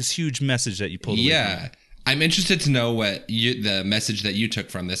this huge message that you pulled away from. I'm interested to know what the message that you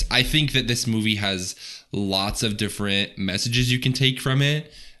took from this. I think that this movie has lots of different messages you can take from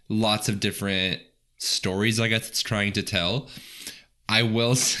it, lots of different stories, I guess it's trying to tell. I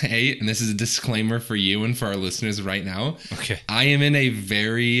will say, and this is a disclaimer for you and for our listeners right now. Okay. I am in a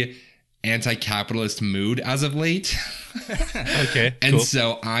very anti-capitalist mood as of late. Okay. And cool.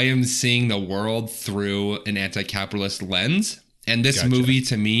 So I am seeing the world through an anti-capitalist lens. And this movie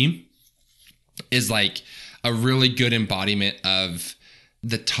to me is like a really good embodiment of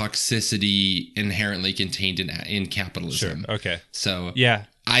the toxicity inherently contained in capitalism. Sure. Okay. So yeah,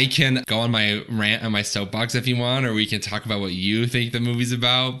 I can go on my rant on my soapbox if you want, or we can talk about what you think the movie's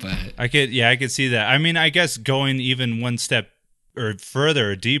about. But I could see that. I mean, I guess going even one step or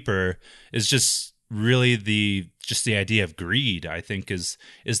further or deeper is just really the idea of greed, I think is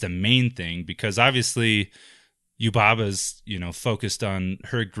the main thing, because obviously Yubaba's, focused on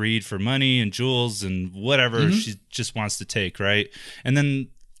her greed for money and jewels and whatever she just wants to take, right? And then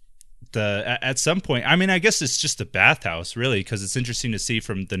at some point, I mean, I guess it's just a bathhouse, really, because it's interesting to see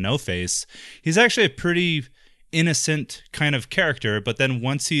from the No Face. He's actually a pretty innocent kind of character, but then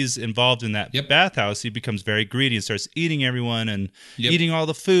once he's involved in that bathhouse, he becomes very greedy and starts eating everyone and eating all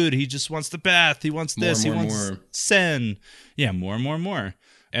the food. He just wants the bath. He wants this. He wants Sen. Yeah, more and more and more.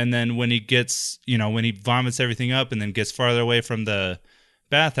 And then when he gets, when he vomits everything up and then gets farther away from the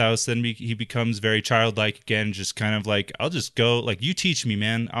bathhouse, then he becomes very childlike again, just kind of like, I'll just go, like, you teach me,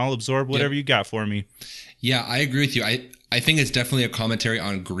 man. I'll absorb whatever you got for me. Yeah, I agree with you. I think it's definitely a commentary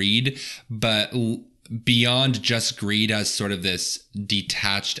on greed, but beyond just greed as sort of this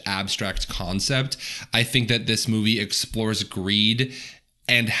detached, abstract concept, I think that this movie explores greed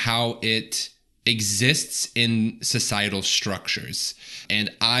and how it exists in societal structures.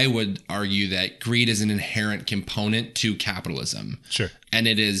 And I would argue that greed is an inherent component to capitalism. Sure. And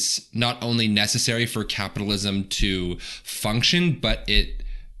it is not only necessary for capitalism to function, but it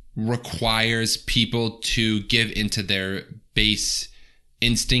requires people to give into their base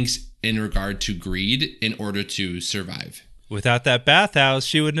instincts in regard to greed in order to survive. without that bathhouse,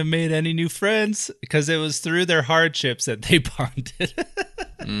 she wouldn't have made any new friends because it was through their hardships that they bonded.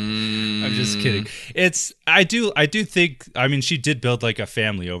 I'm just kidding. I do think, I mean, she did build like a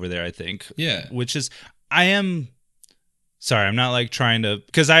family over there, I think. Yeah. Which is, sorry, I'm not like trying to,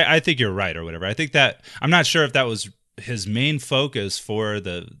 because I think you're right or whatever. I think that, I'm not sure if that was his main focus for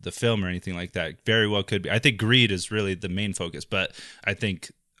the film or anything like that. Very well could be. I think greed is really the main focus, but I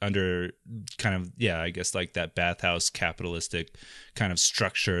think under kind of, I guess like that bathhouse capitalistic kind of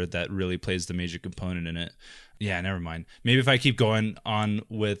structure that really plays the major component in it. Yeah, never mind. Maybe if I keep going on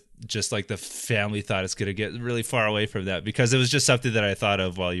with just like the family thought, it's going to get really far away from that, because it was just something that I thought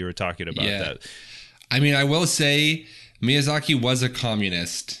of while you were talking about that. I mean, I will say Miyazaki was a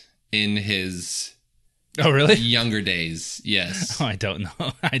communist in his younger days. Yes. Oh, I don't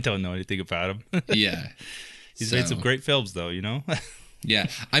know. I don't know anything about him. Yeah. He's made some great films though, you know? Yeah.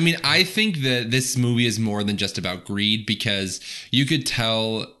 I mean, I think that this movie is more than just about greed, because you could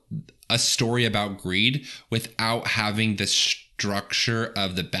tell a story about greed without having the structure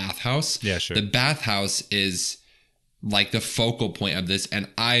of the bathhouse. Yeah, sure. The bathhouse is like the focal point of this, and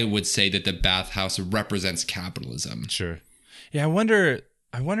I would say that the bathhouse represents capitalism. Sure. Yeah, I wonder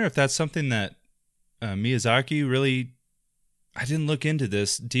if that's something that Miyazaki really, I didn't look into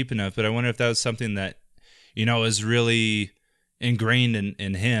this deep enough, but I wonder if that was something that, you know, is really ingrained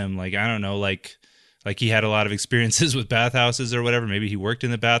in him. Like, I don't know, like he had a lot of experiences with bathhouses or whatever. Maybe he worked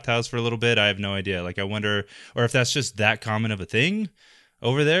in the bathhouse for a little bit. I have no idea. Like, I wonder, or if that's just that common of a thing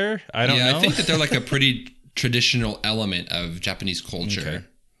over there. I don't know. I think that they're like a pretty traditional element of Japanese culture. Okay.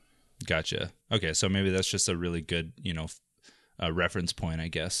 Gotcha. Okay, so maybe that's just a really good, reference point, I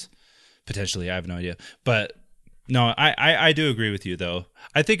guess. Potentially, I have no idea. But no, I do agree with you though.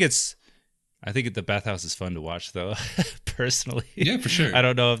 I think the bathhouse is fun to watch though, personally. Yeah, for sure. I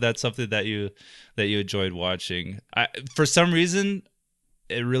don't know if that's something that you enjoyed watching. For some reason,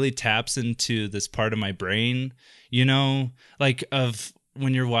 it really taps into this part of my brain, like of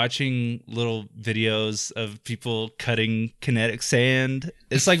when you're watching little videos of people cutting kinetic sand.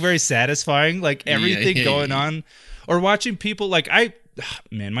 It's like very satisfying, like everything going on, or watching people like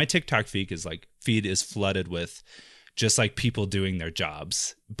my TikTok feed is flooded with just like people doing their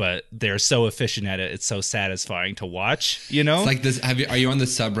jobs, but they're so efficient at it. It's so satisfying to watch, It's like this. Are you on the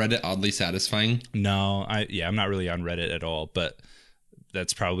subreddit Oddly Satisfying? No, I'm not really on Reddit at all, but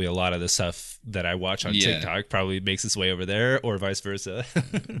that's probably a lot of the stuff that I watch on TikTok probably makes its way over there, or vice versa.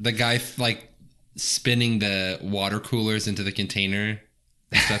 The guy like spinning the water coolers into the container.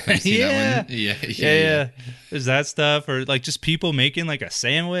 Stuff. Have you seen that one? Yeah. There's that stuff, or like just people making like a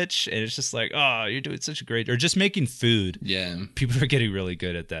sandwich, and it's just like, oh, you're doing such a great, or just making food. Yeah, people are getting really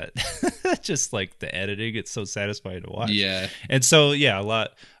good at that. Just like the editing, it's so satisfying to watch. Yeah, and so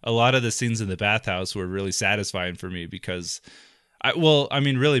a lot of the scenes in the bathhouse were really satisfying for me because,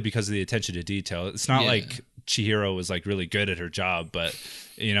 really because of the attention to detail. It's not like Chihiro was like really good at her job, but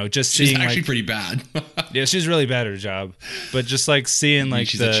just she's seeing actually pretty bad. Yeah, she's really bad at her job, but just like seeing like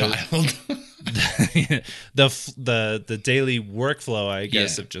she's a child. the daily workflow, I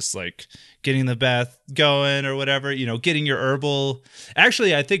guess, of just like getting the bath going or whatever, getting your herbal.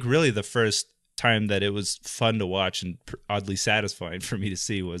 Actually, I think really the first time that it was fun to watch and oddly satisfying for me to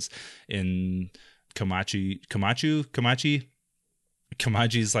see was in Kamaji's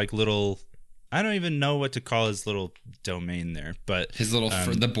like little, I don't even know what to call his little domain there, but his little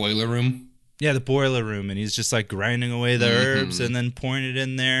the boiler room. Yeah, the boiler room, and he's just like grinding away the herbs and then pouring it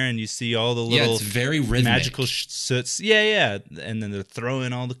in there, and you see all the little it's very rhythmic. Magical soots. Yeah, and then they're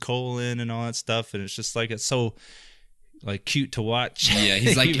throwing all the coal in and all that stuff, and it's just like it's so like cute to watch. Yeah,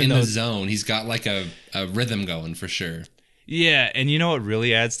 he's like in the zone. He's got like a rhythm going for sure. Yeah, and you know what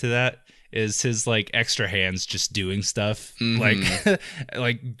really adds to that is his like extra hands just doing stuff, like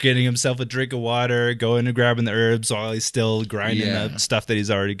getting himself a drink of water, going and grabbing the herbs while he's still grinding up stuff that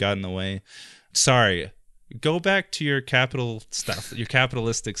he's already got in the way. Sorry, go back to your capital stuff, your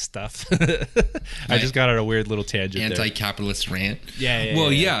capitalistic stuff. I just got on a weird little tangent. Anti-capitalist rant.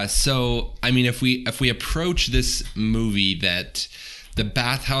 Yeah. So I mean, if we approach this movie that the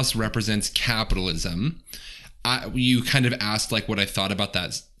bathhouse represents capitalism. You kind of asked like what I thought about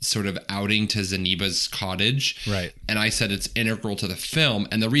that sort of outing to Zeniba's cottage. Right. And I said it's integral to the film.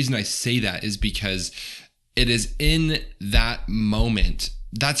 And the reason I say that is because it is in that moment.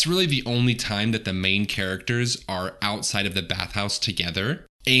 That's really the only time that the main characters are outside of the bathhouse together.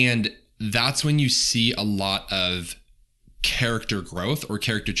 And that's when you see a lot of character growth or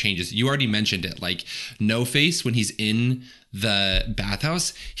character changes. You already mentioned it, like No Face, when he's in the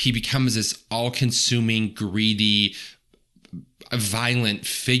bathhouse, he becomes this all-consuming, greedy, a violent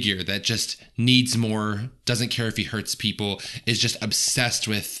figure that just needs more, doesn't care if he hurts people, is just obsessed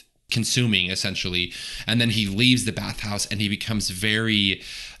with consuming essentially. And then he leaves the bathhouse and he becomes very,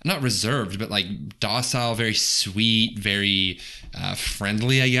 not reserved, but like docile, very sweet, very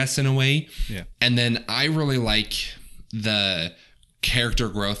friendly, I guess, in a way. Yeah. And then I really like the character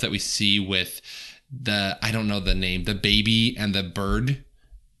growth that we see with the, I don't know the name, the baby and the bird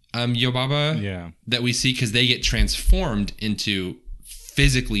Yubaba that we see, because they get transformed into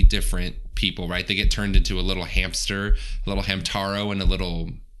physically different people, right? They get turned into a little hamster, a little Hamtaro, and a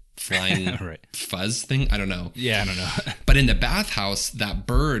little flying fuzz thing. I don't know. Yeah, I don't know. But in the bathhouse, that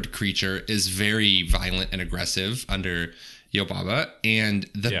bird creature is very violent and aggressive under Yubaba, and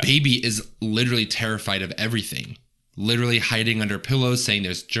the baby is literally terrified of everything, literally hiding under pillows, saying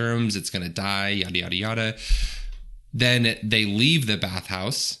there's germs, it's going to die, yada, yada, yada. Then they leave the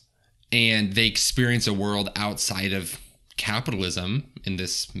bathhouse and they experience a world outside of capitalism in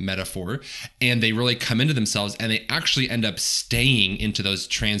this metaphor, and they really come into themselves, and they actually end up staying into those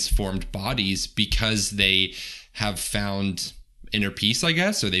transformed bodies because they have found inner peace, I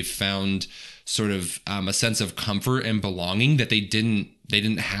guess, or they've found sort of a sense of comfort and belonging that they didn't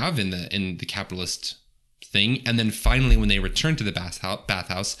have in the capitalist thing. And then finally, when they return to the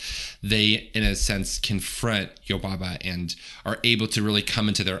bathhouse, they, in a sense, confront Yubaba and are able to really come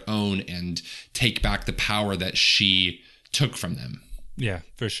into their own and take back the power that she took from them. Yeah,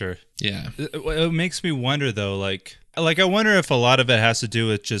 for sure. Yeah. It makes me wonder, though, like I wonder if a lot of it has to do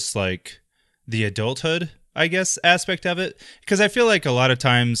with just like the adulthood, I guess, aspect of it. Because I feel like a lot of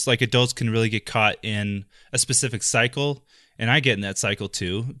times, like, adults can really get caught in a specific cycle, and I get in that cycle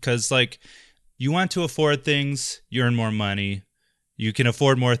too. Because, like, you want to afford things, you earn more money, you can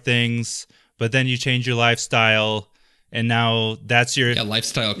afford more things, but then you change your lifestyle, and now that's your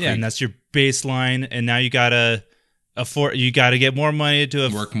lifestyle creep. Yeah, and that's your baseline, and now you gotta get more money to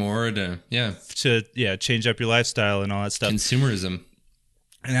work more to change up your lifestyle and all that stuff. Consumerism.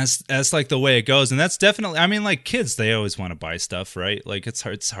 And that's like the way it goes. And that's definitely, I mean, like, kids, they always want to buy stuff, right? Like, it's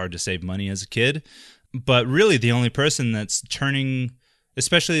hard to save money as a kid. But really, the only person that's turning,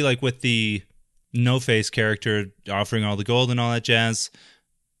 especially like with the No Face character offering all the gold and all that jazz,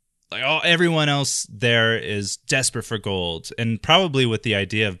 like, everyone else there is desperate for gold. And probably with the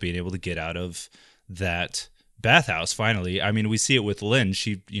idea of being able to get out of that bathhouse finally. I mean, we see it with Lynn.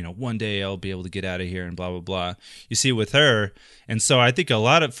 She, one day I'll be able to get out of here and blah blah blah. You see it with her. And so I think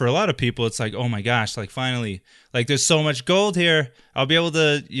for a lot of people, it's like, oh my gosh, like, finally, like, there's so much gold here, I'll be able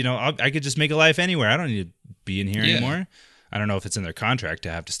to, I could just make a life anywhere, I don't need to be in here anymore. I don't know if it's in their contract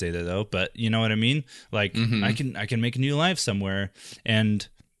to have to stay there though, but you know what I mean? Like, I can make a new life somewhere. And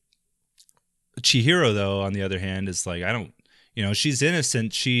Chihiro, though, on the other hand, is like, I don't, she's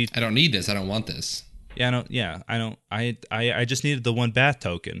innocent. I don't need this. I don't want this. I just needed the one bath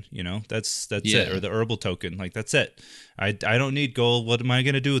token, that's it, or the herbal token. Like, that's it. I don't need gold. What am I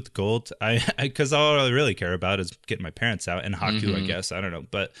going to do with the gold? Because all I really care about is getting my parents out and Haku, I guess. I don't know.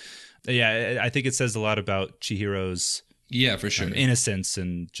 But yeah, I think it says a lot about Chihiro's for sure innocence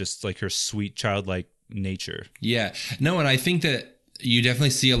and just like her sweet childlike nature. Yeah. No, and I think that you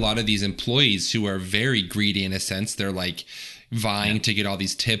definitely see a lot of these employees who are very greedy in a sense. They're like vying to get all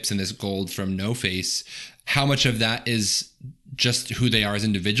these tips and this gold from No Face. How much of that is just who they are as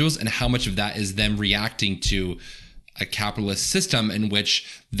individuals, and how much of that is them reacting to a capitalist system in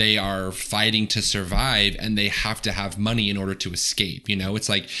which they are fighting to survive and they have to have money in order to escape? It's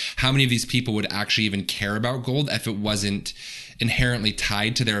like, how many of these people would actually even care about gold if it wasn't inherently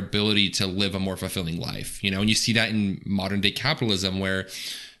tied to their ability to live a more fulfilling life? And you see that in modern day capitalism, where,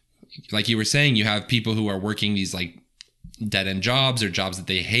 like you were saying, you have people who are working these like dead-end jobs, or jobs that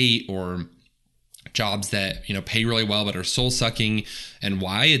they hate, or jobs that pay really well but are soul-sucking. And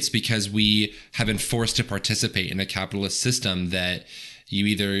why? It's because we have been forced to participate in a capitalist system that you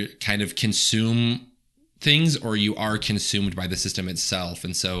either kind of consume things or you are consumed by the system itself.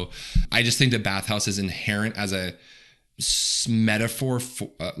 And so I just think the bathhouse is inherent as a metaphor for,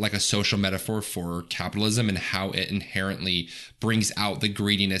 like a social metaphor for capitalism, and how it inherently brings out the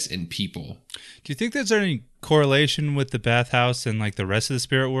greediness in people. Do you think there's any correlation with the bathhouse and like the rest of the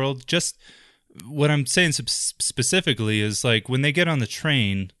spirit world? Just what I'm saying specifically is, like, when they get on the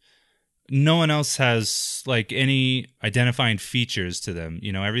train, no one else has like any identifying features to them.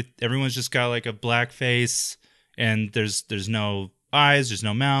 Everyone's just got like a black face, and there's no eyes, there's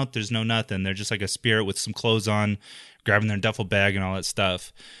no mouth, there's no nothing. They're just like a spirit with some clothes on, grabbing their duffel bag and all that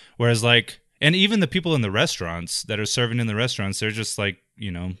stuff. Whereas, like, and even the people in the restaurants that are serving in the restaurants, they're just like,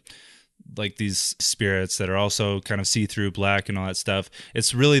 like these spirits that are also kind of see-through black and all that stuff.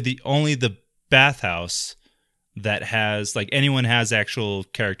 It's really only the bathhouse that has, like, anyone has actual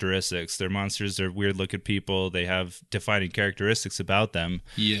characteristics. They're monsters, they're weird looking people, they have defining characteristics about them.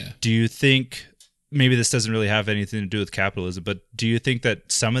 Yeah. Do you think, maybe this doesn't really have anything to do with capitalism, but do you think that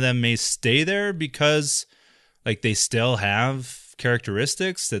some of them may stay there because, like, they still have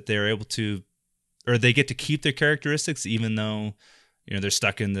characteristics that they're able to, or they get to keep their characteristics even though, you know, they're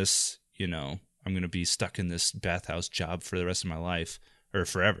stuck in this, you know, I'm going to be stuck in this bathhouse job for the rest of my life or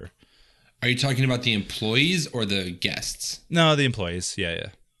forever? Are you talking about the employees or the guests? No, the employees. Yeah.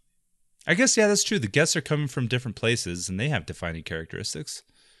 I guess, yeah, that's true. The guests are coming from different places and they have defining characteristics.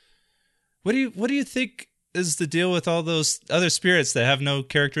 What do you think is the deal with all those other spirits that have no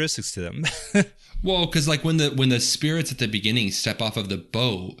characteristics to them? Well, because like when the spirits at the beginning step off of the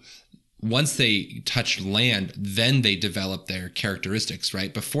boat, once they touch land, then they develop their characteristics,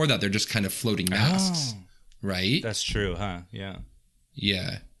 right? Before that, they're just kind of floating masks, right? That's true, huh? Yeah.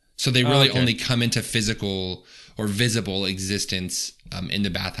 Yeah. So they really only come into physical or visible existence in the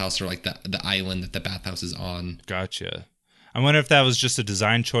bathhouse, or like the island that the bathhouse is on. Gotcha. I wonder if that was just a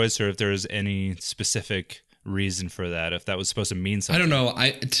design choice or if there was any specific reason for that, if that was supposed to mean something. I don't know.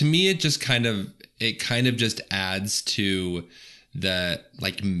 To me, it kind of just adds to the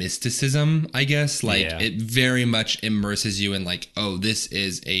like mysticism, I guess. Like it very much immerses you in like, oh, this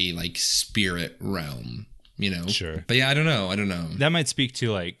is a like spirit realm. You know? Sure. But yeah, I don't know. That might speak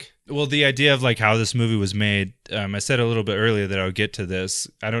to like, well, the idea of like how this movie was made. I said a little bit earlier that I would get to this.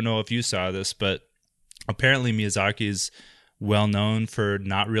 I don't know if you saw this, but apparently Miyazaki's well known for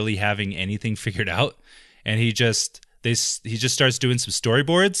not really having anything figured out. And he just starts doing some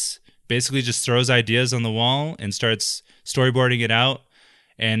storyboards, basically just throws ideas on the wall and starts storyboarding it out.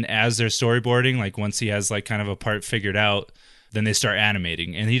 And as they're storyboarding, like once he has like kind of a part figured out, then they start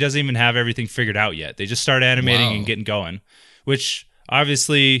animating, and he doesn't even have everything figured out yet. They just start animating and getting going, which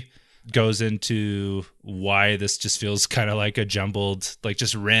obviously goes into why this just feels kind of like a jumbled, like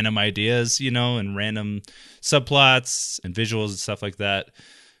just random ideas, you know, and random subplots and visuals and stuff like that,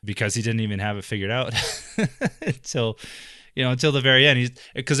 because he didn't even have it figured out until the very end.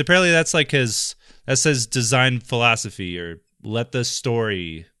 Because apparently that's his design philosophy, or let the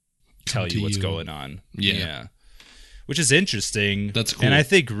story tell you what's going on. Yeah. Which is interesting. That's cool. And I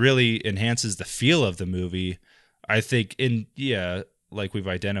think really enhances the feel of the movie. I think like we've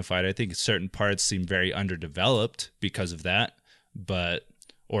identified, I think certain parts seem very underdeveloped because of that,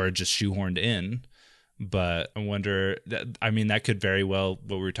 or just shoehorned in. But I wonder, that could very well,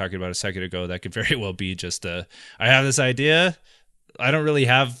 what we were talking about a second ago, that could very well be just I have this idea, I don't really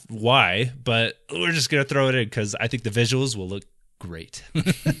have why, but we're just going to throw it in because I think the visuals will look great.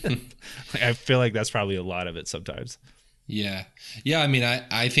 I feel like that's probably a lot of it sometimes. Yeah. I mean,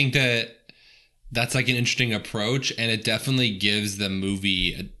 I think that's like an interesting approach, and it definitely gives the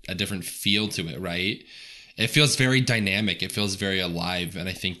movie a different feel to it, right? It feels very dynamic. It feels very alive, and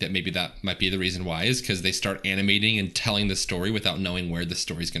I think that maybe that might be the reason why, is because they start animating and telling the story without knowing where the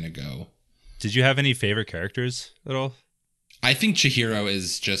story's going to go. Did you have any favorite characters at all? I think Chihiro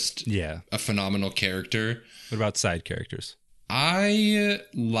is just a phenomenal character. What about side characters? I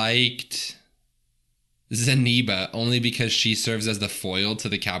liked Zeniba only because she serves as the foil to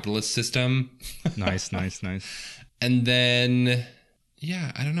the capitalist system. Nice. And then,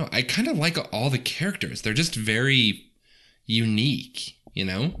 I don't know. I kind of like all the characters. They're just very unique, you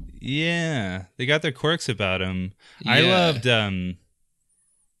know? Yeah, they got their quirks about them. Yeah. I loved,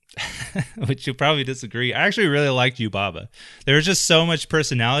 which you'll probably disagree, I actually really liked Yubaba. There was just so much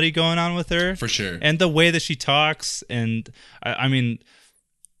personality going on with her. For sure. And the way that she talks, and I mean,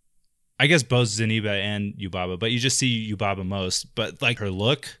 I guess both Zeniba and Yubaba, but you just see Yubaba most. But like her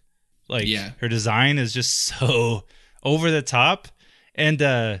look, like her design is just so over the top. And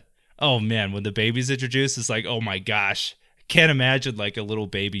oh man, when the baby's introduced, it's like, oh my gosh, I can't imagine like a little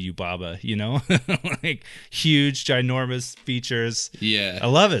baby Yubaba, you know? Like huge, ginormous features. Yeah. I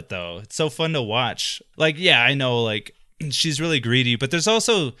love it though. It's so fun to watch. Like, yeah, I know like she's really greedy, but there's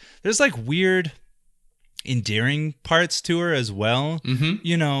like weird, endearing parts to her as well. Mm-hmm.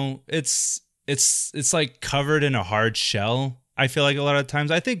 You know, it's like covered in a hard shell. I feel like a lot of times,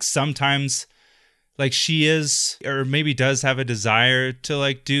 I think sometimes like she is, or maybe does have a desire to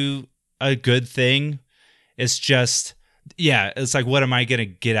like do a good thing. It's just, it's like, what am I going to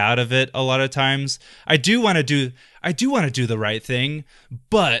get out of it? A lot of times I do want to do the right thing,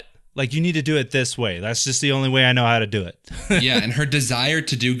 but like, you need to do it this way. That's just the only way I know how to do it. Yeah, and her desire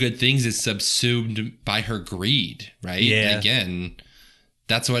to do good things is subsumed by her greed, right? Yeah. And again,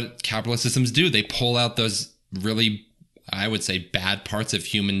 that's what capitalist systems do. They pull out those really, I would say, bad parts of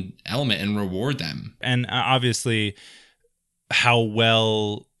human element and reward them. And obviously, how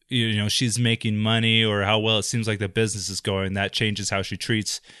well she's making money or how well it seems like the business is going, that changes how she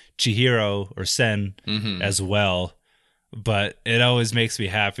treats Chihiro or Sen as well. But it always makes me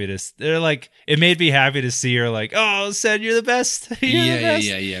happy it made me happy to see her like, oh, Sen, you're the best. You're the best.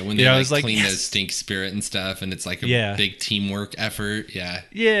 Yeah. When they clean the stink spirit and stuff, and it's like a big teamwork effort. Yeah.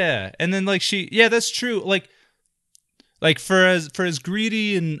 Yeah. And then like that's true. Like for as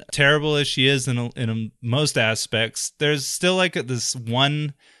greedy and terrible as she is in most aspects, there's still like this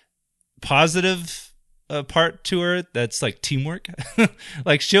one positive part to her that's like teamwork.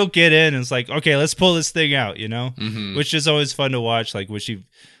 Like she'll get in and it's like, okay, let's pull this thing out, which is always fun to watch. Like when she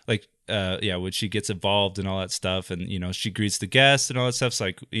when she gets involved and all that stuff, and she greets the guests and all that stuff. It's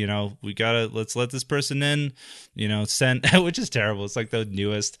like, let's let this person in, Sen, which is terrible. It's like the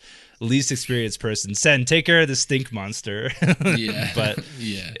newest, least experienced person. Sen, take care of the stink monster. Yeah. But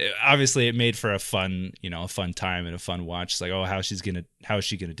obviously it made for a fun time and a fun watch. It's like, oh, how is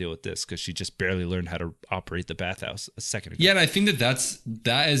she gonna deal with this? Because she just barely learned how to operate the bathhouse a second ago. Yeah, and I think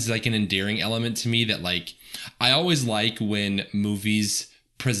that is like an endearing element to me that like I always like when movies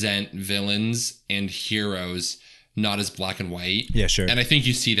present villains and heroes not as black and white. Yeah, sure. And I think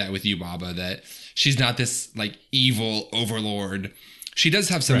you see that with Yubaba, that she's not this like evil overlord. She does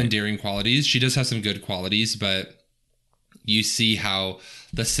have some endearing qualities. She does have some good qualities, but you see how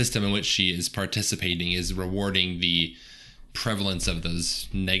the system in which she is participating is rewarding the prevalence of those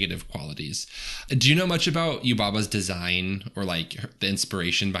negative qualities. Do you know much about Yubaba's design or like the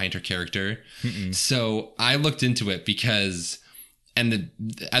inspiration behind her character? Mm-mm. So I looked into it because, and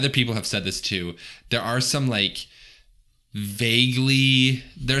the other people have said this too, there are some like vague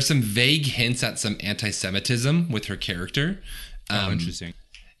hints at some anti-Semitism with her character. Interesting.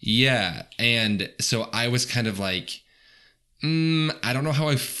 Yeah. And so I was kind of like, I don't know how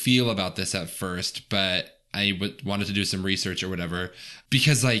I feel about this at first, but I wanted to do some research or whatever,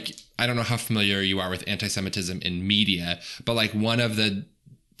 because like, I don't know how familiar you are with anti-Semitism in media, but like one of the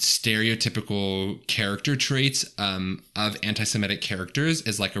stereotypical character traits of anti-Semitic characters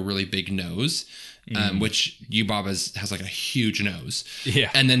is like a really big nose, which Yubaba's has like a huge nose. Yeah.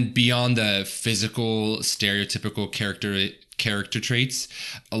 And then beyond the physical stereotypical character traits,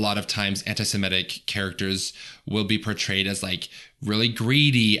 a lot of times anti-Semitic characters will be portrayed as like really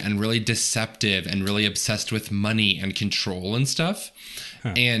greedy and really deceptive and really obsessed with money and control and stuff.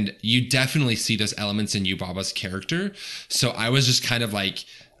 Huh. And you definitely see those elements in Yubaba's character. So I was just kind of like,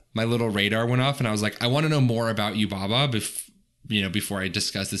 my little radar went off and I was like, I want to know more about Yubaba before I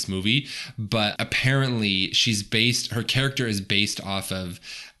discuss this movie. But apparently her character is based off of,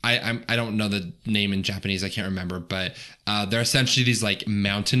 I don't know the name in Japanese, I can't remember, but they're essentially these like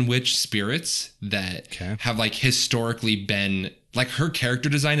mountain witch spirits that have like historically been, like her character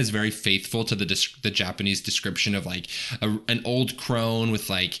design is very faithful to the Japanese description of like an old crone with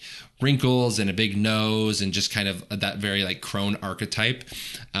like wrinkles and a big nose and just kind of that very like crone archetype.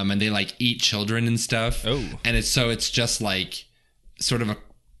 And they like eat children and stuff. Oh. And it's just like sort of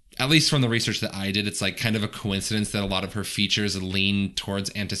at least from the research that I did, it's like kind of a coincidence that a lot of her features lean towards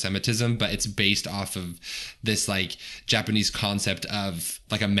anti-Semitism, but it's based off of this like Japanese concept of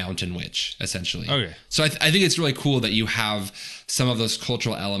like a mountain witch, essentially. Okay. So I think it's really cool that you have some of those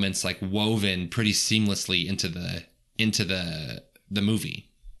cultural elements like woven pretty seamlessly into the movie.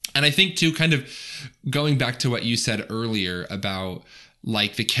 And I think too, kind of going back to what you said earlier about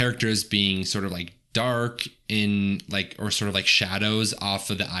like the characters being sort of like dark in like, or sort of like shadows off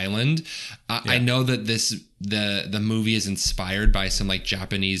of the island. I know that the movie is inspired by some like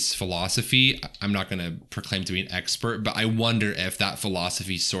Japanese philosophy. I'm not going to proclaim to be an expert, but I wonder if that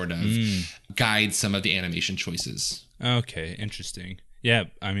philosophy sort of guides some of the animation choices. Okay, interesting. Yeah,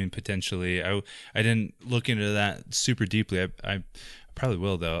 I mean, potentially. I didn't look into that super deeply. I probably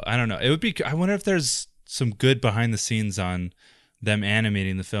will though. I don't know. It would be. I wonder if there's some good behind the scenes on them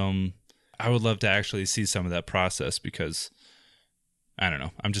animating the film. I would love to actually see some of that process because I don't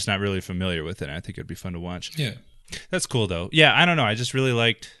know. I'm just not really familiar with it. And I think it'd be fun to watch. Yeah, that's cool though. Yeah, I don't know. I just really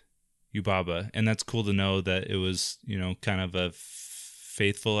liked Yubaba, and that's cool to know that it was kind of a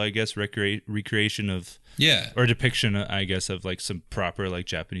faithful, I guess, recreation of or depiction, I guess, of like some proper like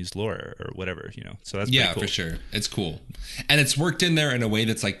Japanese lore or whatever, So that's pretty cool. For sure. It's cool, and it's worked in there in a way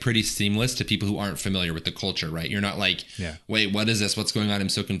that's like pretty seamless to people who aren't familiar with the culture, right? You're not like, wait, what is this? What's going on? I'm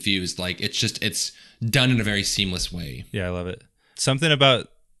so confused. Like it's done in a very seamless way. Yeah, I love it. Something about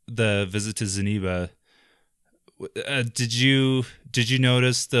the visit to Zeniba. Did you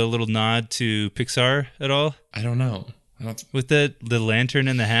notice the little nod to Pixar at all? I don't know. With the lantern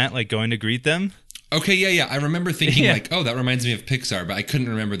and the hat, like going to greet them? Okay, yeah. I remember thinking like, oh, that reminds me of Pixar, but I couldn't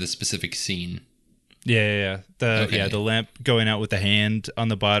remember the specific scene. The lamp going out with the hand on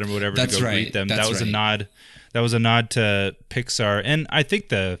the bottom or whatever That's to go right. greet them. That's that was right. a nod. That was a nod to Pixar, and I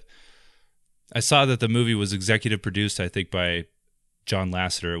think I saw that the movie was executive produced, I think, by John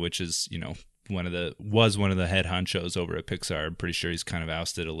Lasseter, which is one of the head honchos over at Pixar. I'm pretty sure he's kind of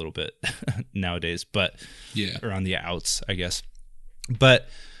ousted a little bit nowadays, but or on the outs, I guess. But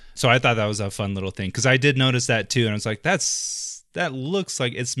so I thought that was a fun little thing because I did notice that too, and I was like, that looks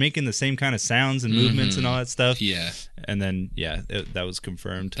like it's making the same kind of sounds and movements and all that stuff. Yeah. And then that was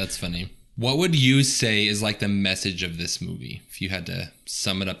confirmed. That's funny. What would you say is like the message of this movie if you had to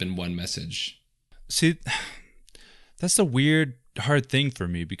sum it up in one message? See, that's a weird, hard thing for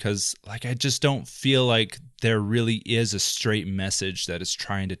me because like I just don't feel like there really is a straight message that it's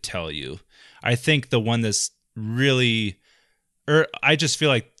trying to tell you. I think the one that's really, I just feel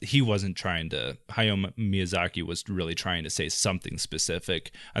like Hayao Miyazaki was really trying to say something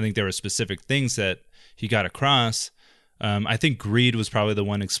specific. I think there were specific things that he got across. I think greed was probably the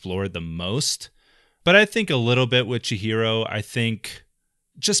one explored the most, but I think a little bit with Chihiro. I think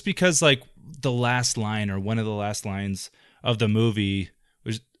just because like the last line or one of the last lines of the movie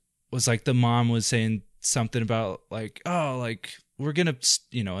was like the mom was saying something about like, oh, like we're gonna,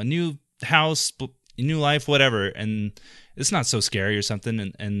 a new house, a new life, whatever, and it's not so scary or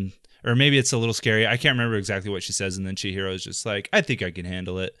something, and or maybe it's a little scary. I can't remember exactly what she says, and then Chihiro is just like, I think I can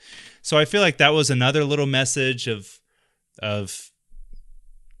handle it. So I feel like that was another little message of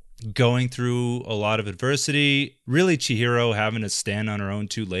going through a lot of adversity, really Chihiro having to stand on her own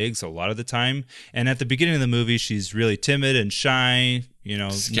two legs a lot of the time. And at the beginning of the movie, she's really timid and shy,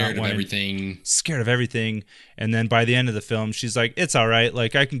 scared of everything. And then by the end of the film, she's like, it's all right.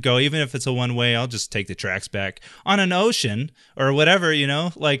 Like I can go, even if it's a one way, I'll just take the tracks back on an ocean or whatever,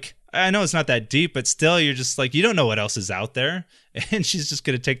 like I know it's not that deep, but still you're just like, you don't know what else is out there. And she's just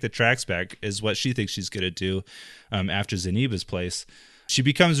going to take the tracks back is what she thinks she's going to do after Zeniba's place. She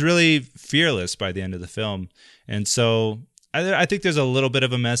becomes really fearless by the end of the film. And so I think there's a little bit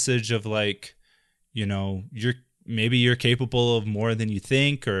of a message of like, you're capable of more than you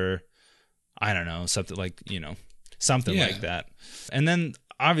think, or I don't know, something like, something like that. And then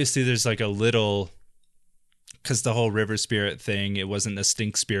obviously there's like a little, because the whole river spirit thing, it wasn't a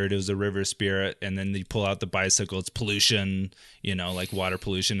stink spirit, it was a river spirit. And then you pull out the bicycle, it's pollution, like water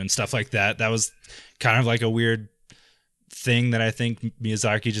pollution and stuff like that. That was kind of like a weird thing that I think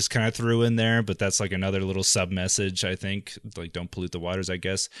Miyazaki just kind of threw in there, but that's like another little sub message. I think like don't pollute the waters. I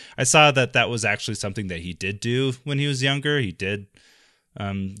guess I saw that was actually something that he did do when he was younger. He did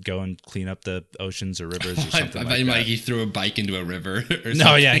go and clean up the oceans or rivers or something. I thought he threw a bike into a river. Or something.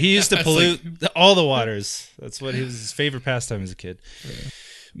 No, yeah, he used to pollute all the waters. That's what his favorite pastime as a kid. Yeah.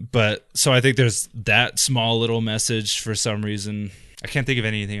 But so I think there's that small little message for some reason. I can't think of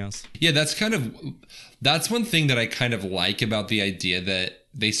anything else. Yeah, that's one thing that I kind of like about the idea that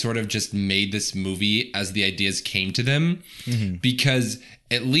they sort of just made this movie as the ideas came to them, because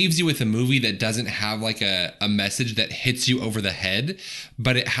it leaves you with a movie that doesn't have like a message that hits you over the head,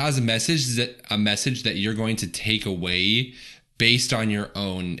 but it has a message that you're going to take away based on your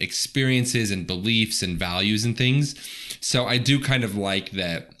own experiences and beliefs and values and things. So I do kind of like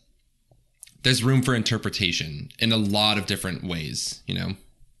that there's room for interpretation in a lot of different ways,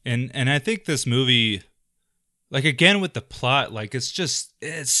 And I think this movie, like again with the plot, like it's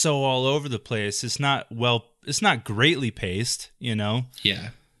so all over the place. It's not greatly paced, Yeah.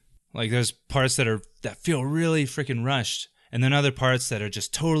 Like there's parts that feel really freaking rushed, and then other parts that are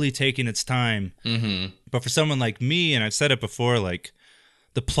just totally taking its time. Mm-hmm. But for someone like me, and I've said it before, like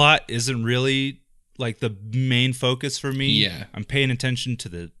the plot isn't really like the main focus for me. Yeah. I'm paying attention to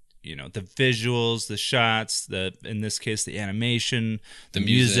the visuals, the shots, in this case, the animation, the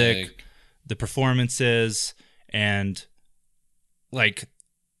music, the performances. And like,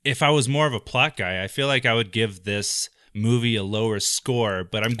 if I was more of a plot guy, I feel like I would give this movie a lower score,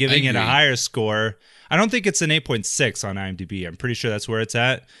 but I'm giving it a higher score. I don't think it's an 8.6 on IMDb. I'm pretty sure that's where it's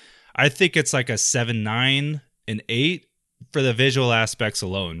at. I think it's like a 7.9, an 8 for the visual aspects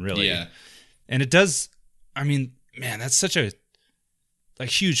alone, really. Yeah. And it does, I mean, man, that's such a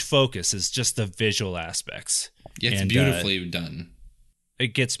huge focus is just the visual aspects. Yeah, it's beautifully done.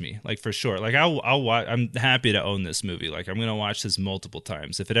 It gets me, like, for sure. Like, I'll watch. I'm happy to own this movie. Like, I'm gonna watch this multiple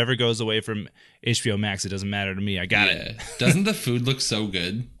times. If it ever goes away from HBO Max, it doesn't matter to me. I got it. Doesn't the food look so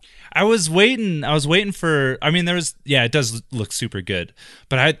good? I was waiting for. I mean, it does look super good,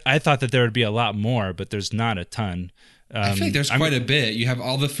 but I thought that there would be a lot more, but there's not a ton. I feel like there's quite a bit. You have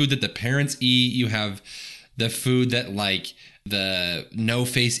all the food that the parents eat. You have the food that like the No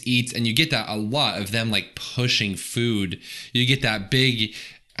Face eats, and you get that a lot of them like pushing food. You get that big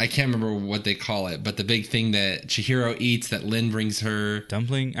I can't remember what they call it, but the big thing that Chihiro eats that Lin brings her.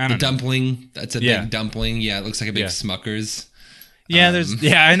 Dumpling? The dumpling. That's a big dumpling. Yeah, it looks like a big Smucker's. Yeah,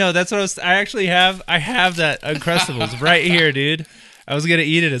 I know. That's what I actually have. I have that Uncrustables right here, dude. I was gonna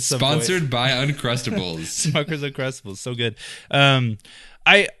eat it at some point. Sponsored by Uncrustables. Smucker's Uncrustables, so good.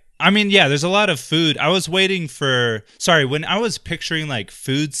 I mean, yeah, there's a lot of food. I was waiting for. Sorry, when I was picturing like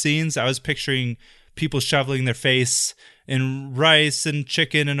food scenes, I was picturing people shoveling their face in rice and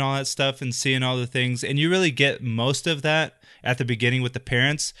chicken and all that stuff, and seeing all the things. And you really get most of that at the beginning with the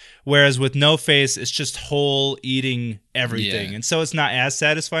parents, whereas with No Face, it's just whole eating everything, and so it's not as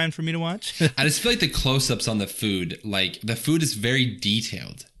satisfying for me to watch. I just feel like the close-ups on the food, like the food is very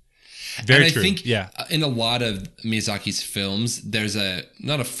detailed. Very true. I think in a lot of Miyazaki's films, there's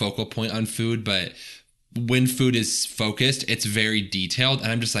not a focal point on food, but when food is focused, it's very detailed,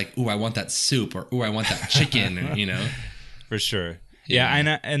 and I'm just like, ooh, I want that soup, or ooh, I want that chicken, you know? For sure.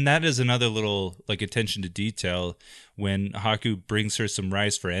 Yeah, and that is another little like attention to detail when Haku brings her some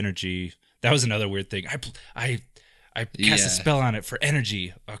rice for energy. That was another weird thing. I cast a spell on it for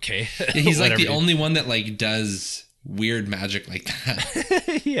energy. Okay. Yeah, he's like the only one that like does weird magic like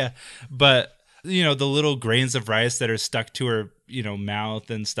that. Yeah. But you know, the little grains of rice that are stuck to her, you know,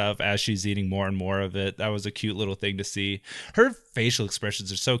 mouth and stuff as she's eating more and more of it. That was a cute little thing to see. Her facial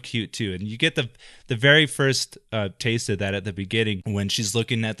expressions are so cute too. And you get the very first taste of that at the beginning when she's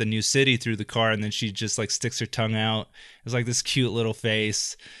looking at the new city through the car, and then she just like sticks her tongue out. It's like this cute little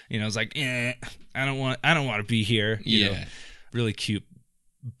face, you know, it's like, I don't want to be here. You know, really cute.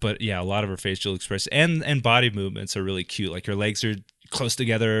 But yeah, a lot of her facial expressions and body movements are really cute. Like her legs are close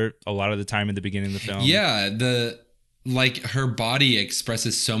together a lot of the time in the beginning of the film. Yeah, like her body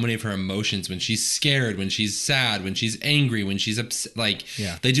expresses so many of her emotions when she's scared, when she's sad, when she's angry, when she's upset. Like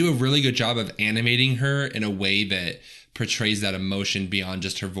they do a really good job of animating her in a way that portrays that emotion beyond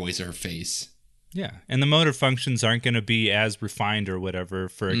just her voice or her face. Yeah, and the motor functions aren't going to be as refined or whatever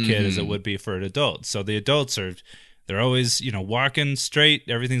for a kid as it would be for an adult. So the adults they're always, you know, walking straight,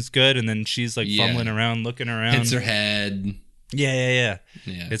 everything's good, and then she's like fumbling around, looking around. Hits her head. Yeah.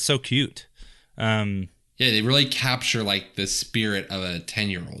 It's so cute. Yeah, they really capture like the spirit of a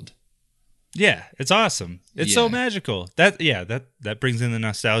 10-year-old. Yeah, it's awesome. It's so magical. That brings in the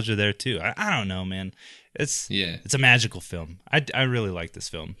nostalgia there too. I don't know, man. It's a magical film. I really like this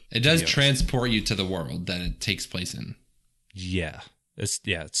film. It does transport you to the world that it takes place in. Yeah. It's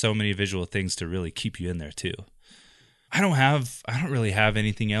so many visual things to really keep you in there too. I don't really have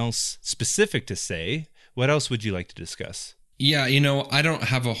anything else specific to say. What else would you like to discuss? Yeah, you know, I don't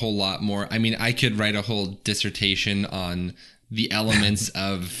have a whole lot more. I mean, I could write a whole dissertation on the elements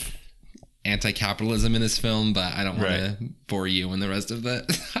of anti-capitalism in this film, but I don't want to bore you and the rest of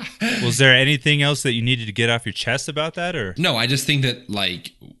that. Was there anything else that you needed to get off your chest about that, or? No, I just think that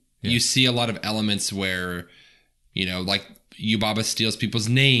like you see a lot of elements where, you know, like Yubaba steals people's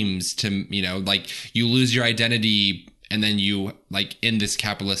names to, you know, like you lose your identity and then you like in this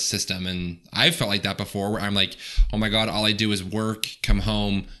capitalist system. And I've felt like that before where I'm like, oh my God, all I do is work, come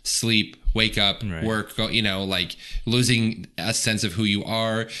home, sleep, wake up, work, go, you know, like losing a sense of who you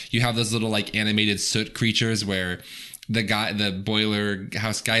are. You have those little like animated soot creatures where the boiler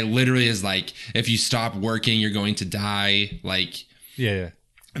house guy literally is like, if you stop working, you're going to die. Like,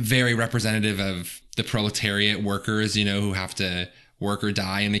 very representative of the proletariat workers, you know, who have to work or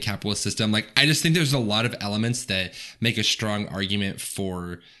die in the capitalist system. Like, I just think there's a lot of elements that make a strong argument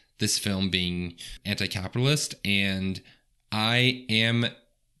for this film being anti-capitalist, and I am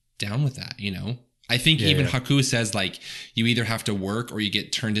down with that, you know? I think even Haku says, like, you either have to work or you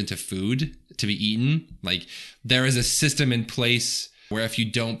get turned into food to be eaten. Like, there is a system in place where if you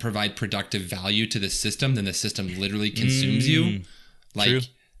don't provide productive value to the system, then the system literally consumes you. Like,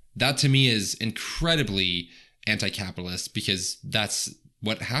 that to me is incredibly anti-capitalist, because that's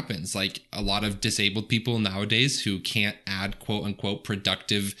what happens. Like, a lot of disabled people nowadays who can't add quote unquote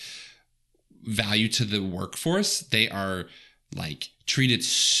productive value to the workforce, they are like treated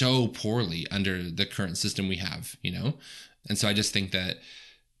so poorly under the current system we have, you know? And so I just think that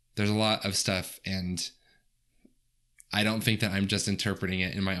there's a lot of stuff, and I don't think that I'm just interpreting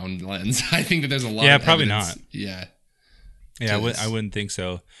it in my own lens. I think that there's a lot of probably evidence. not. Yeah, I wouldn't think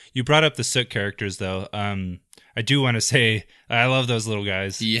so. You brought up the Soot characters, though. I do want to say I love those little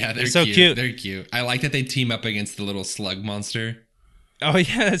guys. Yeah, they're so cute. They're cute. I like that they team up against the little slug monster. Oh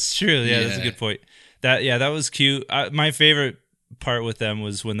yeah, that's true. Yeah, that's a good point. That was cute. My favorite part with them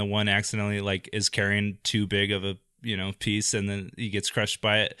was when the one accidentally like is carrying too big of a piece, and then he gets crushed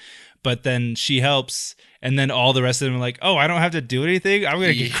by it. But then she helps, and then all the rest of them are like, "Oh, I don't have to do anything. I'm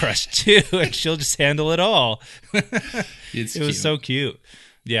gonna get crushed too," and she'll just handle it all. It was so cute.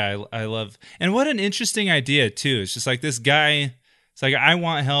 Yeah, I love, and what an interesting idea too. It's just like this guy. It's like, I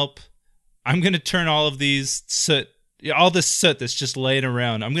want help. I'm gonna turn all of these soot, all this soot that's just laying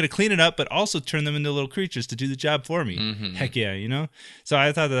around. I'm gonna clean it up, but also turn them into little creatures to do the job for me. Mm-hmm. Heck yeah, you know. So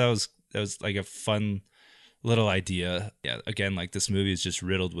I thought that was like a fun little idea. Yeah, again, like this movie is just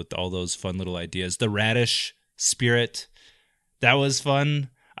riddled with all those fun little ideas. The radish spirit, that was fun.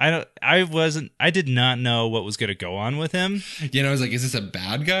 I did not know what was going to go on with him. You know, I was like, is this a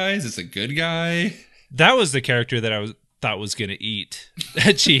bad guy? Is this a good guy? That was the character that I thought was going to eat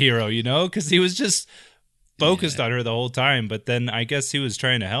Chihiro, you know, because he was just focused on her the whole time. But then I guess he was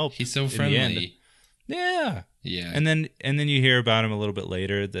trying to help. He's so friendly. Yeah. Yeah. And then you hear about him a little bit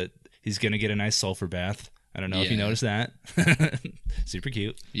later that he's going to get a nice sulfur bath. I don't know if you noticed that. Super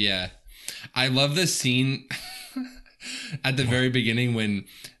cute. Yeah. I love this scene at the very beginning when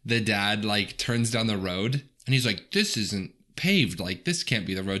the dad like turns down the road and he's like, this isn't paved. Like, this can't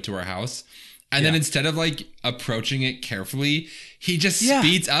be the road to our house. And then instead of like approaching it carefully, he just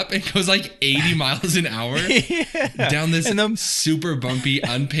speeds up and goes like 80 miles an hour down this super bumpy,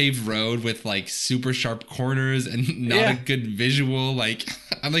 unpaved road with like super sharp corners and not a good visual. Like,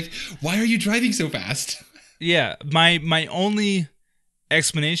 I'm like, why are you driving so fast? Yeah. My only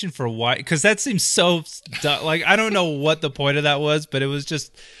explanation for why, because that seems so like, I don't know what the point of that was, but it was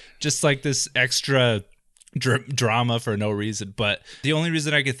just like this extra drama for no reason. But the only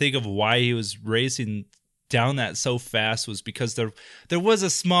reason I could think of why he was racing down that so fast was because there was a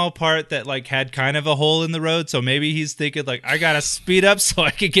small part that like had kind of a hole in the road, so maybe he's thinking like, I gotta speed up so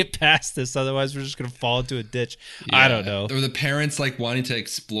I could get past this, otherwise we're just gonna fall into a ditch. I don't know. Or the parents like wanting to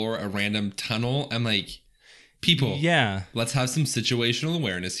explore a random tunnel. I'm like, people, let's have some situational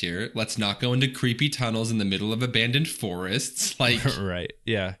awareness here. Let's not go into creepy tunnels in the middle of abandoned forests. Like, right.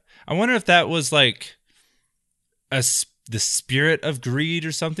 Yeah. I wonder if that was like the spirit of greed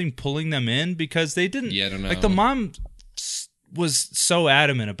or something pulling them in, because they didn't. Yeah, I don't know. Like, the mom was so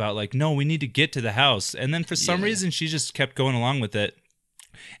adamant about like, no, we need to get to the house. And then for some reason, she just kept going along with it.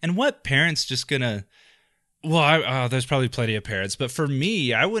 And what parent's just gonna, well, there's probably plenty of parents, but for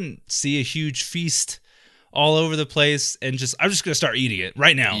me, I wouldn't see a huge feast all over the place and I'm just gonna start eating it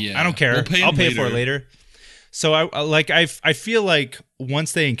right now. I don't care. I'll pay for it later. So I feel like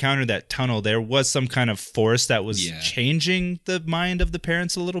once they encountered that tunnel, there was some kind of force that was changing the mind of the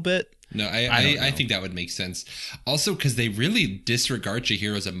parents a little bit. No, I think that would make sense. Also, because they really disregard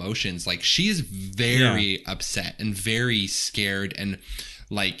Chihiro's emotions. Like, she is very upset and very scared and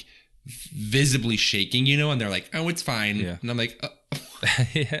like visibly shaking, you know, and they're like, oh, it's fine. Yeah. And I'm like,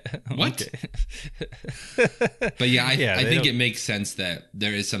 what? But I think it makes sense that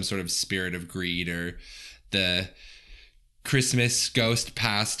there is some sort of spirit of greed, or the Christmas ghost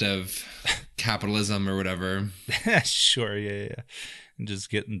past of capitalism or whatever. Sure. Yeah. And just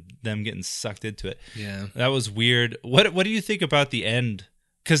getting sucked into it. Yeah. That was weird. What do you think about the end?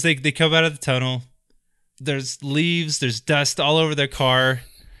 Because they come out of the tunnel. There's leaves. There's dust all over their car.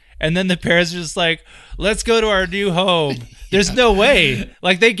 And then the parents are just like, let's go to our new home. There's no way.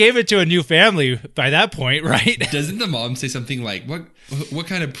 Like, they gave it to a new family by that point, right? Doesn't the mom say something like, what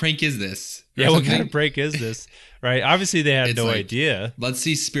kind of prank is this? Yeah, what kind of prank is this? Right? Obviously, they had no idea. Let's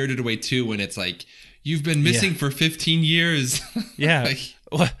see Spirited Away 2 when it's like, you've been missing for 15 years. Yeah.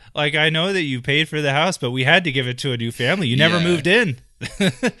 Like, I know that you paid for the house, but we had to give it to a new family. You never moved in.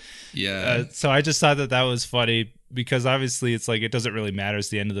 Yeah. So I just thought that was funny, because obviously it's like, it doesn't really matter. It's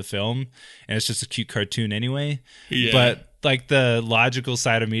the end of the film and it's just a cute cartoon anyway. Yeah. But like, the logical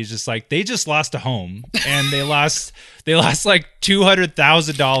side of me is just like, they just lost a home and they lost like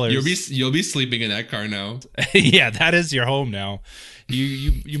 $200,000. You'll be sleeping in that car now. Yeah, that is your home now.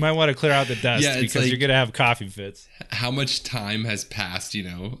 You might want to clear out the dust, because like, you're gonna have coffee fits. How much time has passed? You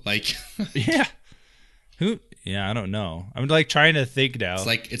know, like Yeah, I don't know. I'm like trying to think now.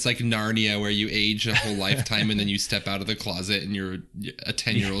 It's like Narnia, where you age a whole lifetime and then you step out of the closet and you're a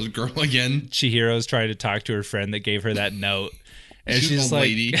 10-year-old girl again. Chihiro's trying to talk to her friend that gave her that note, and she's like,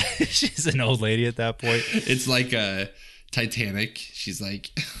 lady. She's an old lady at that point. It's like Titanic. She's like,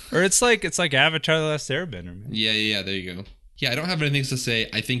 or it's like Avatar: The Last Airbender. Man. Yeah. There you go. Yeah, I don't have anything to say.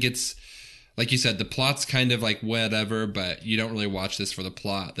 I think it's, like you said, the plot's kind of like whatever, but you don't really watch this for the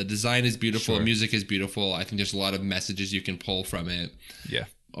plot. The design is beautiful. The music is beautiful. I think there's a lot of messages you can pull from it. Yeah.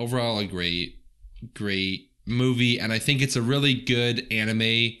 Overall, a great movie. And I think it's a really good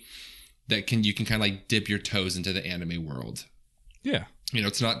anime that you can kind of like dip your toes into the anime world. Yeah. You know,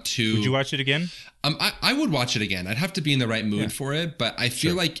 it's not too... Would you watch it again? I would watch it again. I'd have to be in the right mood for it, but I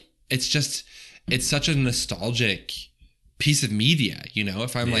feel like it's such a nostalgic piece of media, you know.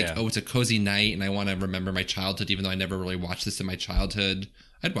 If I'm like, oh, it's a cozy night and I want to remember my childhood, even though I never really watched this in my childhood,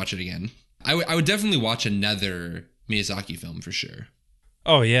 I'd watch it again. I would definitely watch another Miyazaki film for sure.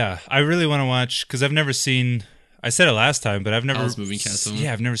 Oh yeah, I really want to watch because I've never seen. I said it last time, but I've never Howl's Moving Castle.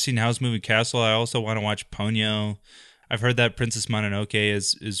 Yeah, I've never seen Howl's Moving Castle. I also want to watch Ponyo. I've heard that Princess Mononoke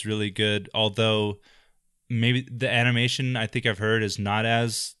is really good, although maybe the animation I think I've heard is not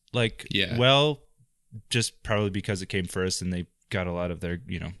as well, just probably because it came first and they got a lot of their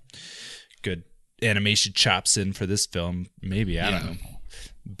good animation chops in for this film. Maybe I don't know,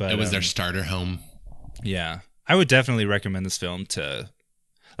 but it was their starter home. Yeah, I would definitely recommend this film to.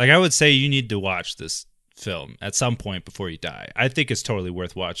 I would say you need to watch this film at some point before you die. I think it's totally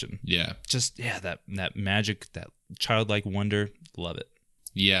worth watching. Yeah. Just that magic, that childlike wonder, love it.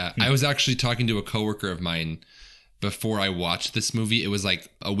 Yeah, I was actually talking to a coworker of mine before I watched this movie. It was like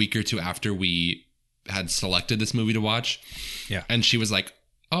a week or two after we had selected this movie to watch. Yeah. And she was like,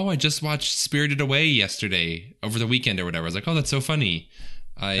 "Oh, I just watched Spirited Away yesterday over the weekend or whatever." I was like, "Oh, that's so funny.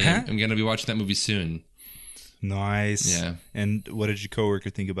 I'm going to be watching that movie soon." Nice. Yeah. And what did your coworker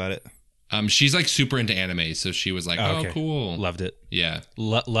think about it? She's like super into anime, so she was like, "Oh, cool." Loved it. Yeah.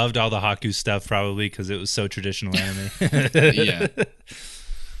 Loved all the Haku stuff probably because it was so traditional anime. Yeah.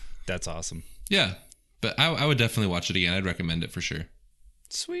 That's awesome. Yeah. But I would definitely watch it again. I'd recommend it for sure.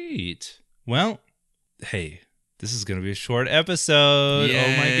 Sweet. Well, hey, this is going to be a short episode. Yay.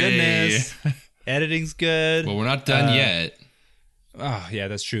 Oh my goodness. Editing's good. Well, we're not done yet. Oh, yeah,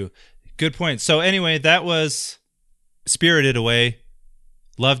 that's true. Good point. So anyway, that was Spirited Away.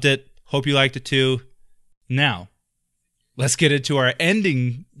 Loved it. Hope you liked it too. Now, let's get into our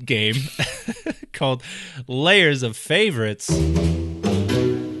ending game called Layers of Favorites.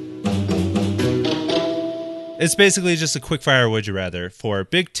 It's basically just a quick fire would you rather for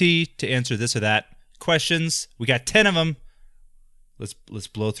Big T to answer this or that questions. We got 10 of them. Let's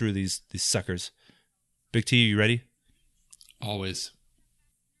blow through these suckers. Big T, you ready? Always.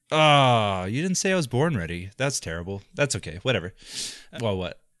 Oh, you didn't say I was born ready. That's terrible. That's okay. Whatever. Well,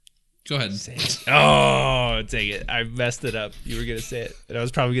 what? Go ahead. Say it. Oh, dang it. I messed it up. You were going to say it, and I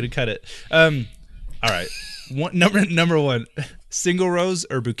was probably going to cut it. All right. Number one. Single rose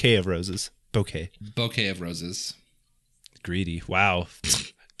or bouquet of roses? Bouquet. Bouquet of roses. Greedy. Wow.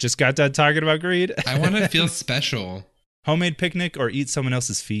 Just got done talking about greed. I want to feel special. Homemade picnic or eat someone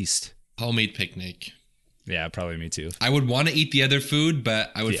else's feast? Homemade picnic. Yeah, probably me too. I would want to eat the other food,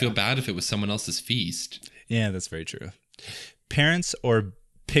 but I would feel bad if it was someone else's feast. Yeah, that's very true. Parents or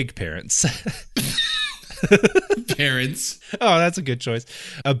pig parents? Parents. Oh, that's a good choice.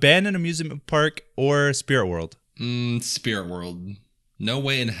 Abandoned amusement park or Spirit World? Spirit World. No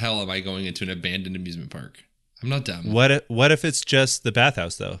way in hell am I going into an abandoned amusement park. I'm not dumb. What if it's just the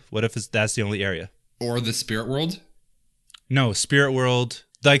bathhouse though? What if that's the only area? Or the Spirit World? No, Spirit World.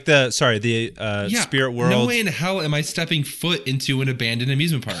 Spirit World. No way in hell am I stepping foot into an abandoned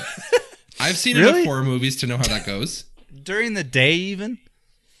amusement park. I've seen Really? enough horror movies to know how that goes. During the day even?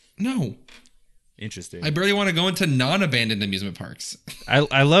 No. Interesting. I barely want to go into non-abandoned amusement parks.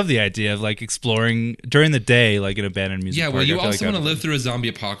 I love the idea of exploring during the day like an abandoned amusement park. Yeah, well, you also want to to live through a zombie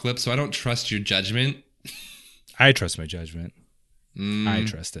apocalypse, so I don't trust your judgment. I trust my judgment. I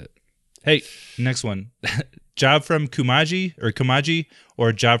trust it. Hey, next one. Job from Kumaji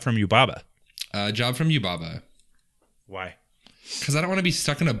or job from Yubaba? Job from Yubaba. Why? Because I don't want to be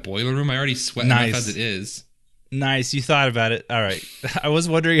stuck in a boiler room. I already sweat Nice. enough as it is. Nice. You thought about it. All right. I was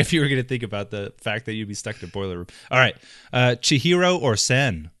wondering if you were going to think about the fact that you'd be stuck in a boiler room. All right. Chihiro or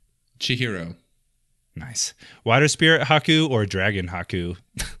Sen? Chihiro. Nice. Water Spirit Haku or Dragon Haku?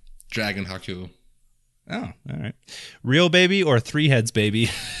 Dragon Haku. Oh, all right. Real Baby or Three Heads Baby?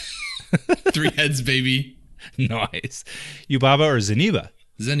 3 heads, baby. Nice. Yubaba or Zeniba?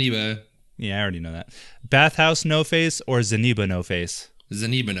 Zeniba. Yeah, I already know that. Bathhouse No Face or Zeniba No Face?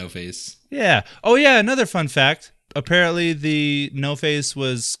 Zeniba No Face. Yeah. Oh, yeah. Another fun fact. Apparently, the No Face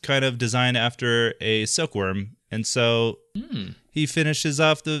was kind of designed after a silkworm. And so he finishes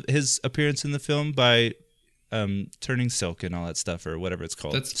off his appearance in the film by turning silk and all that stuff, or whatever it's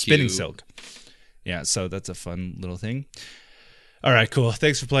called. That's Spinning cute. silk. Yeah, so that's a fun little thing. All right, cool.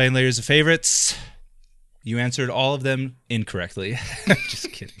 Thanks for playing Layers of Favorites. You answered all of them incorrectly.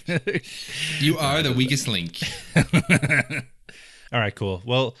 Just kidding. You are the weakest link. All right, cool.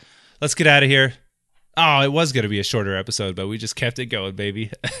 Well, let's get out of here. Oh, it was going to be a shorter episode, but we just kept it going,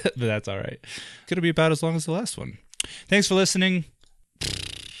 baby. But that's all right. Going to be about as long as the last one. Thanks for listening.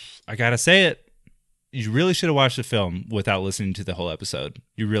 I got to say it. You really should have watched the film without listening to the whole episode.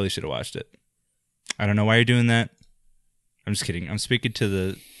 You really should have watched it. I don't know why you're doing that. I'm just kidding. I'm speaking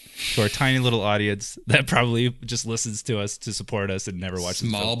to our tiny little audience that probably just listens to us to support us and never watches.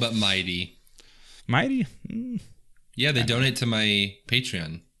 Small but mighty. Mighty? Yeah, they donate to my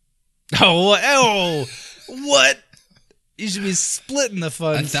Patreon. Oh, what? You should be splitting the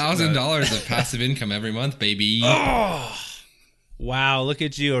funds. $1,000 of passive income every month, baby. Oh, wow! Look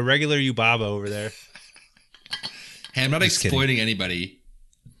at you, a regular Yubaba over there. Hey, I'm not exploiting anybody.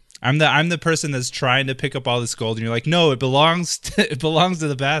 I'm the person that's trying to pick up all this gold, and you're like, no, it belongs to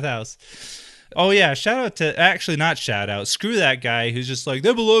the bathhouse. Oh yeah, shout out. Screw that guy who's just like,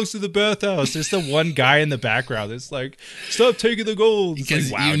 that belongs to the bathhouse. There's the one guy in the background that's like, stop taking the gold.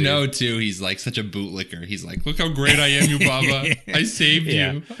 Because like, wow, you know too, he's like such a bootlicker. He's like, look how great I am, Yubaba. I saved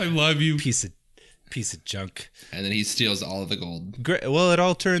you. I love you. Piece of junk. And then he steals all of the gold. Great. Well, it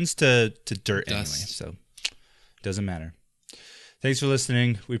all turns to dirt anyway, Dust. so it doesn't matter. Thanks for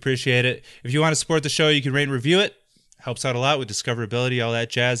listening. We appreciate it. If you want to support the show, you can rate and review it. Helps out a lot with discoverability, all that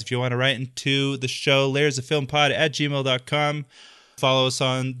jazz. If you want to write into the show, layersoffilmpod@gmail.com. Follow us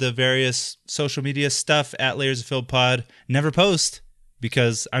on the various social media stuff at Layers of Film Pod. Never post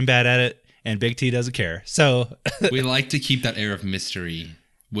because I'm bad at it and Big T doesn't care. So we like to keep that air of mystery.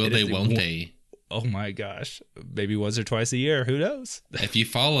 Will they, won't they? Oh my gosh. Maybe once or twice a year. Who knows? If you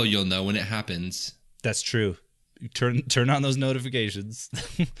follow, you'll know when it happens. That's true. Turn on those notifications.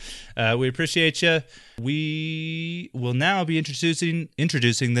 We appreciate you. We will now be introducing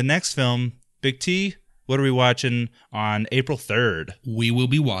the next film. Big T, what are we watching on April 3rd? We will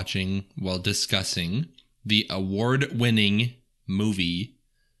be watching while discussing the award-winning movie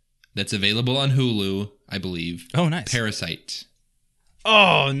that's available on Hulu, I believe. Oh, nice. Parasite.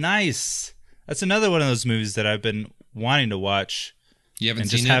 Oh, nice. That's another one of those movies that I've been wanting to watch. You haven't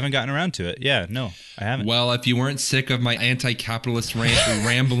and seen just it? haven't gotten around to it. Yeah, no, I haven't. Well, if you weren't sick of my anti-capitalist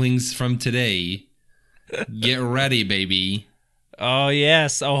ramblings from today, get ready, baby. Oh,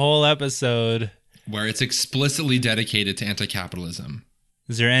 yes, a whole episode. Where it's explicitly dedicated to anti-capitalism.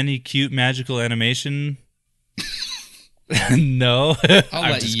 Is there any cute magical animation? No.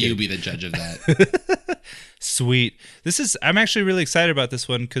 I'll let you be the judge of that. Sweet. I'm actually really excited about this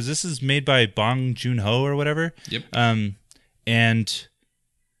one because this is made by Bong Joon-ho or whatever. Yep. And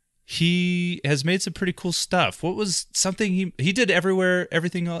he has made some pretty cool stuff. What was something he did everywhere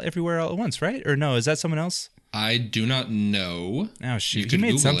all at once, right? Or no, is that someone else? I do not know. Oh shoot, You he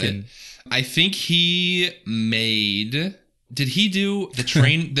made Google something. it. I think he made. Did he do the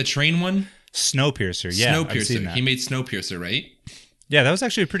train one? Snowpiercer. Yeah, I've seen Snowpiercer. that. He made Snowpiercer, right? Yeah, that was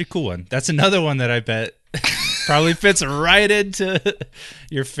actually a pretty cool one. That's another one that I bet probably fits right into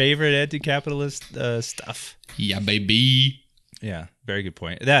your favorite anti-capitalist stuff. Yeah, baby. Yeah, very good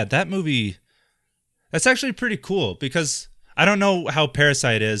point. That movie, that's actually pretty cool because I don't know how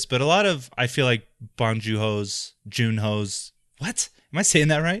Parasite is, but a lot of, I feel like Bong Joon-ho's, what? Am I saying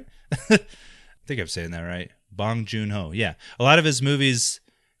that right? I think I'm saying that right. Bong Joon-ho, yeah. A lot of his movies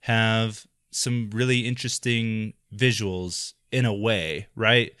have some really interesting visuals in a way,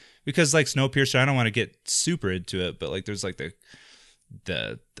 right? Because like Snowpiercer, I don't want to get super into it, but like there's like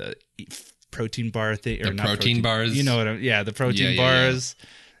the protein bar thing, or The not protein bars. You know what the protein Yeah. bars.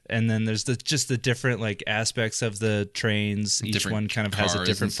 And then there's just the different like aspects of the trains. Each Different one kind of has a cars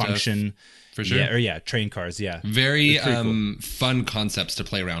different and stuff. function. For sure. Yeah, train cars, yeah. Very It's pretty cool. fun concepts to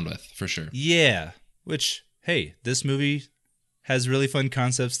play around with, for sure. Yeah. Which, hey, this movie has really fun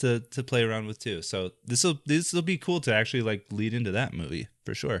concepts to play around with too. So this will be cool to actually like lead into that movie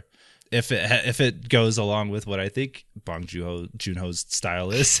for sure. If it goes along with what I think Bong Joon-ho's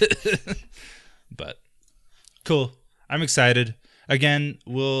style is. But cool. I'm excited. Again,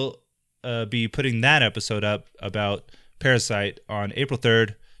 we'll be putting that episode up about Parasite on April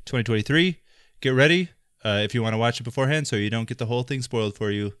 3rd, 2023. Get ready if you want to watch it beforehand so you don't get the whole thing spoiled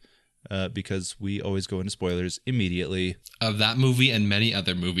for you, because we always go into spoilers immediately. Of that movie and many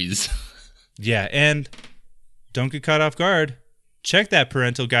other movies. Yeah, and don't get caught off guard. Check that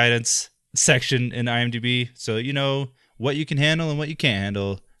parental guidance section in IMDb so you know what you can handle and what you can't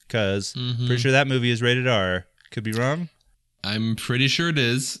handle, because pretty sure that movie is rated R. Could be wrong. I'm pretty sure it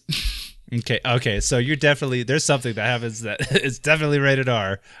is. Okay, so you're definitely, there's something that happens that it's definitely rated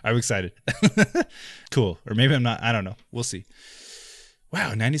R. I'm excited. Cool. Or maybe I'm not. I don't know. We'll see.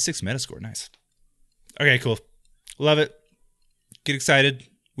 Wow, 96 Metascore. Nice. Okay, cool. Love it. Get excited.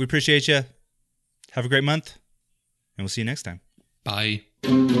 We appreciate you. Have a great month, and we'll see you next time. Bye.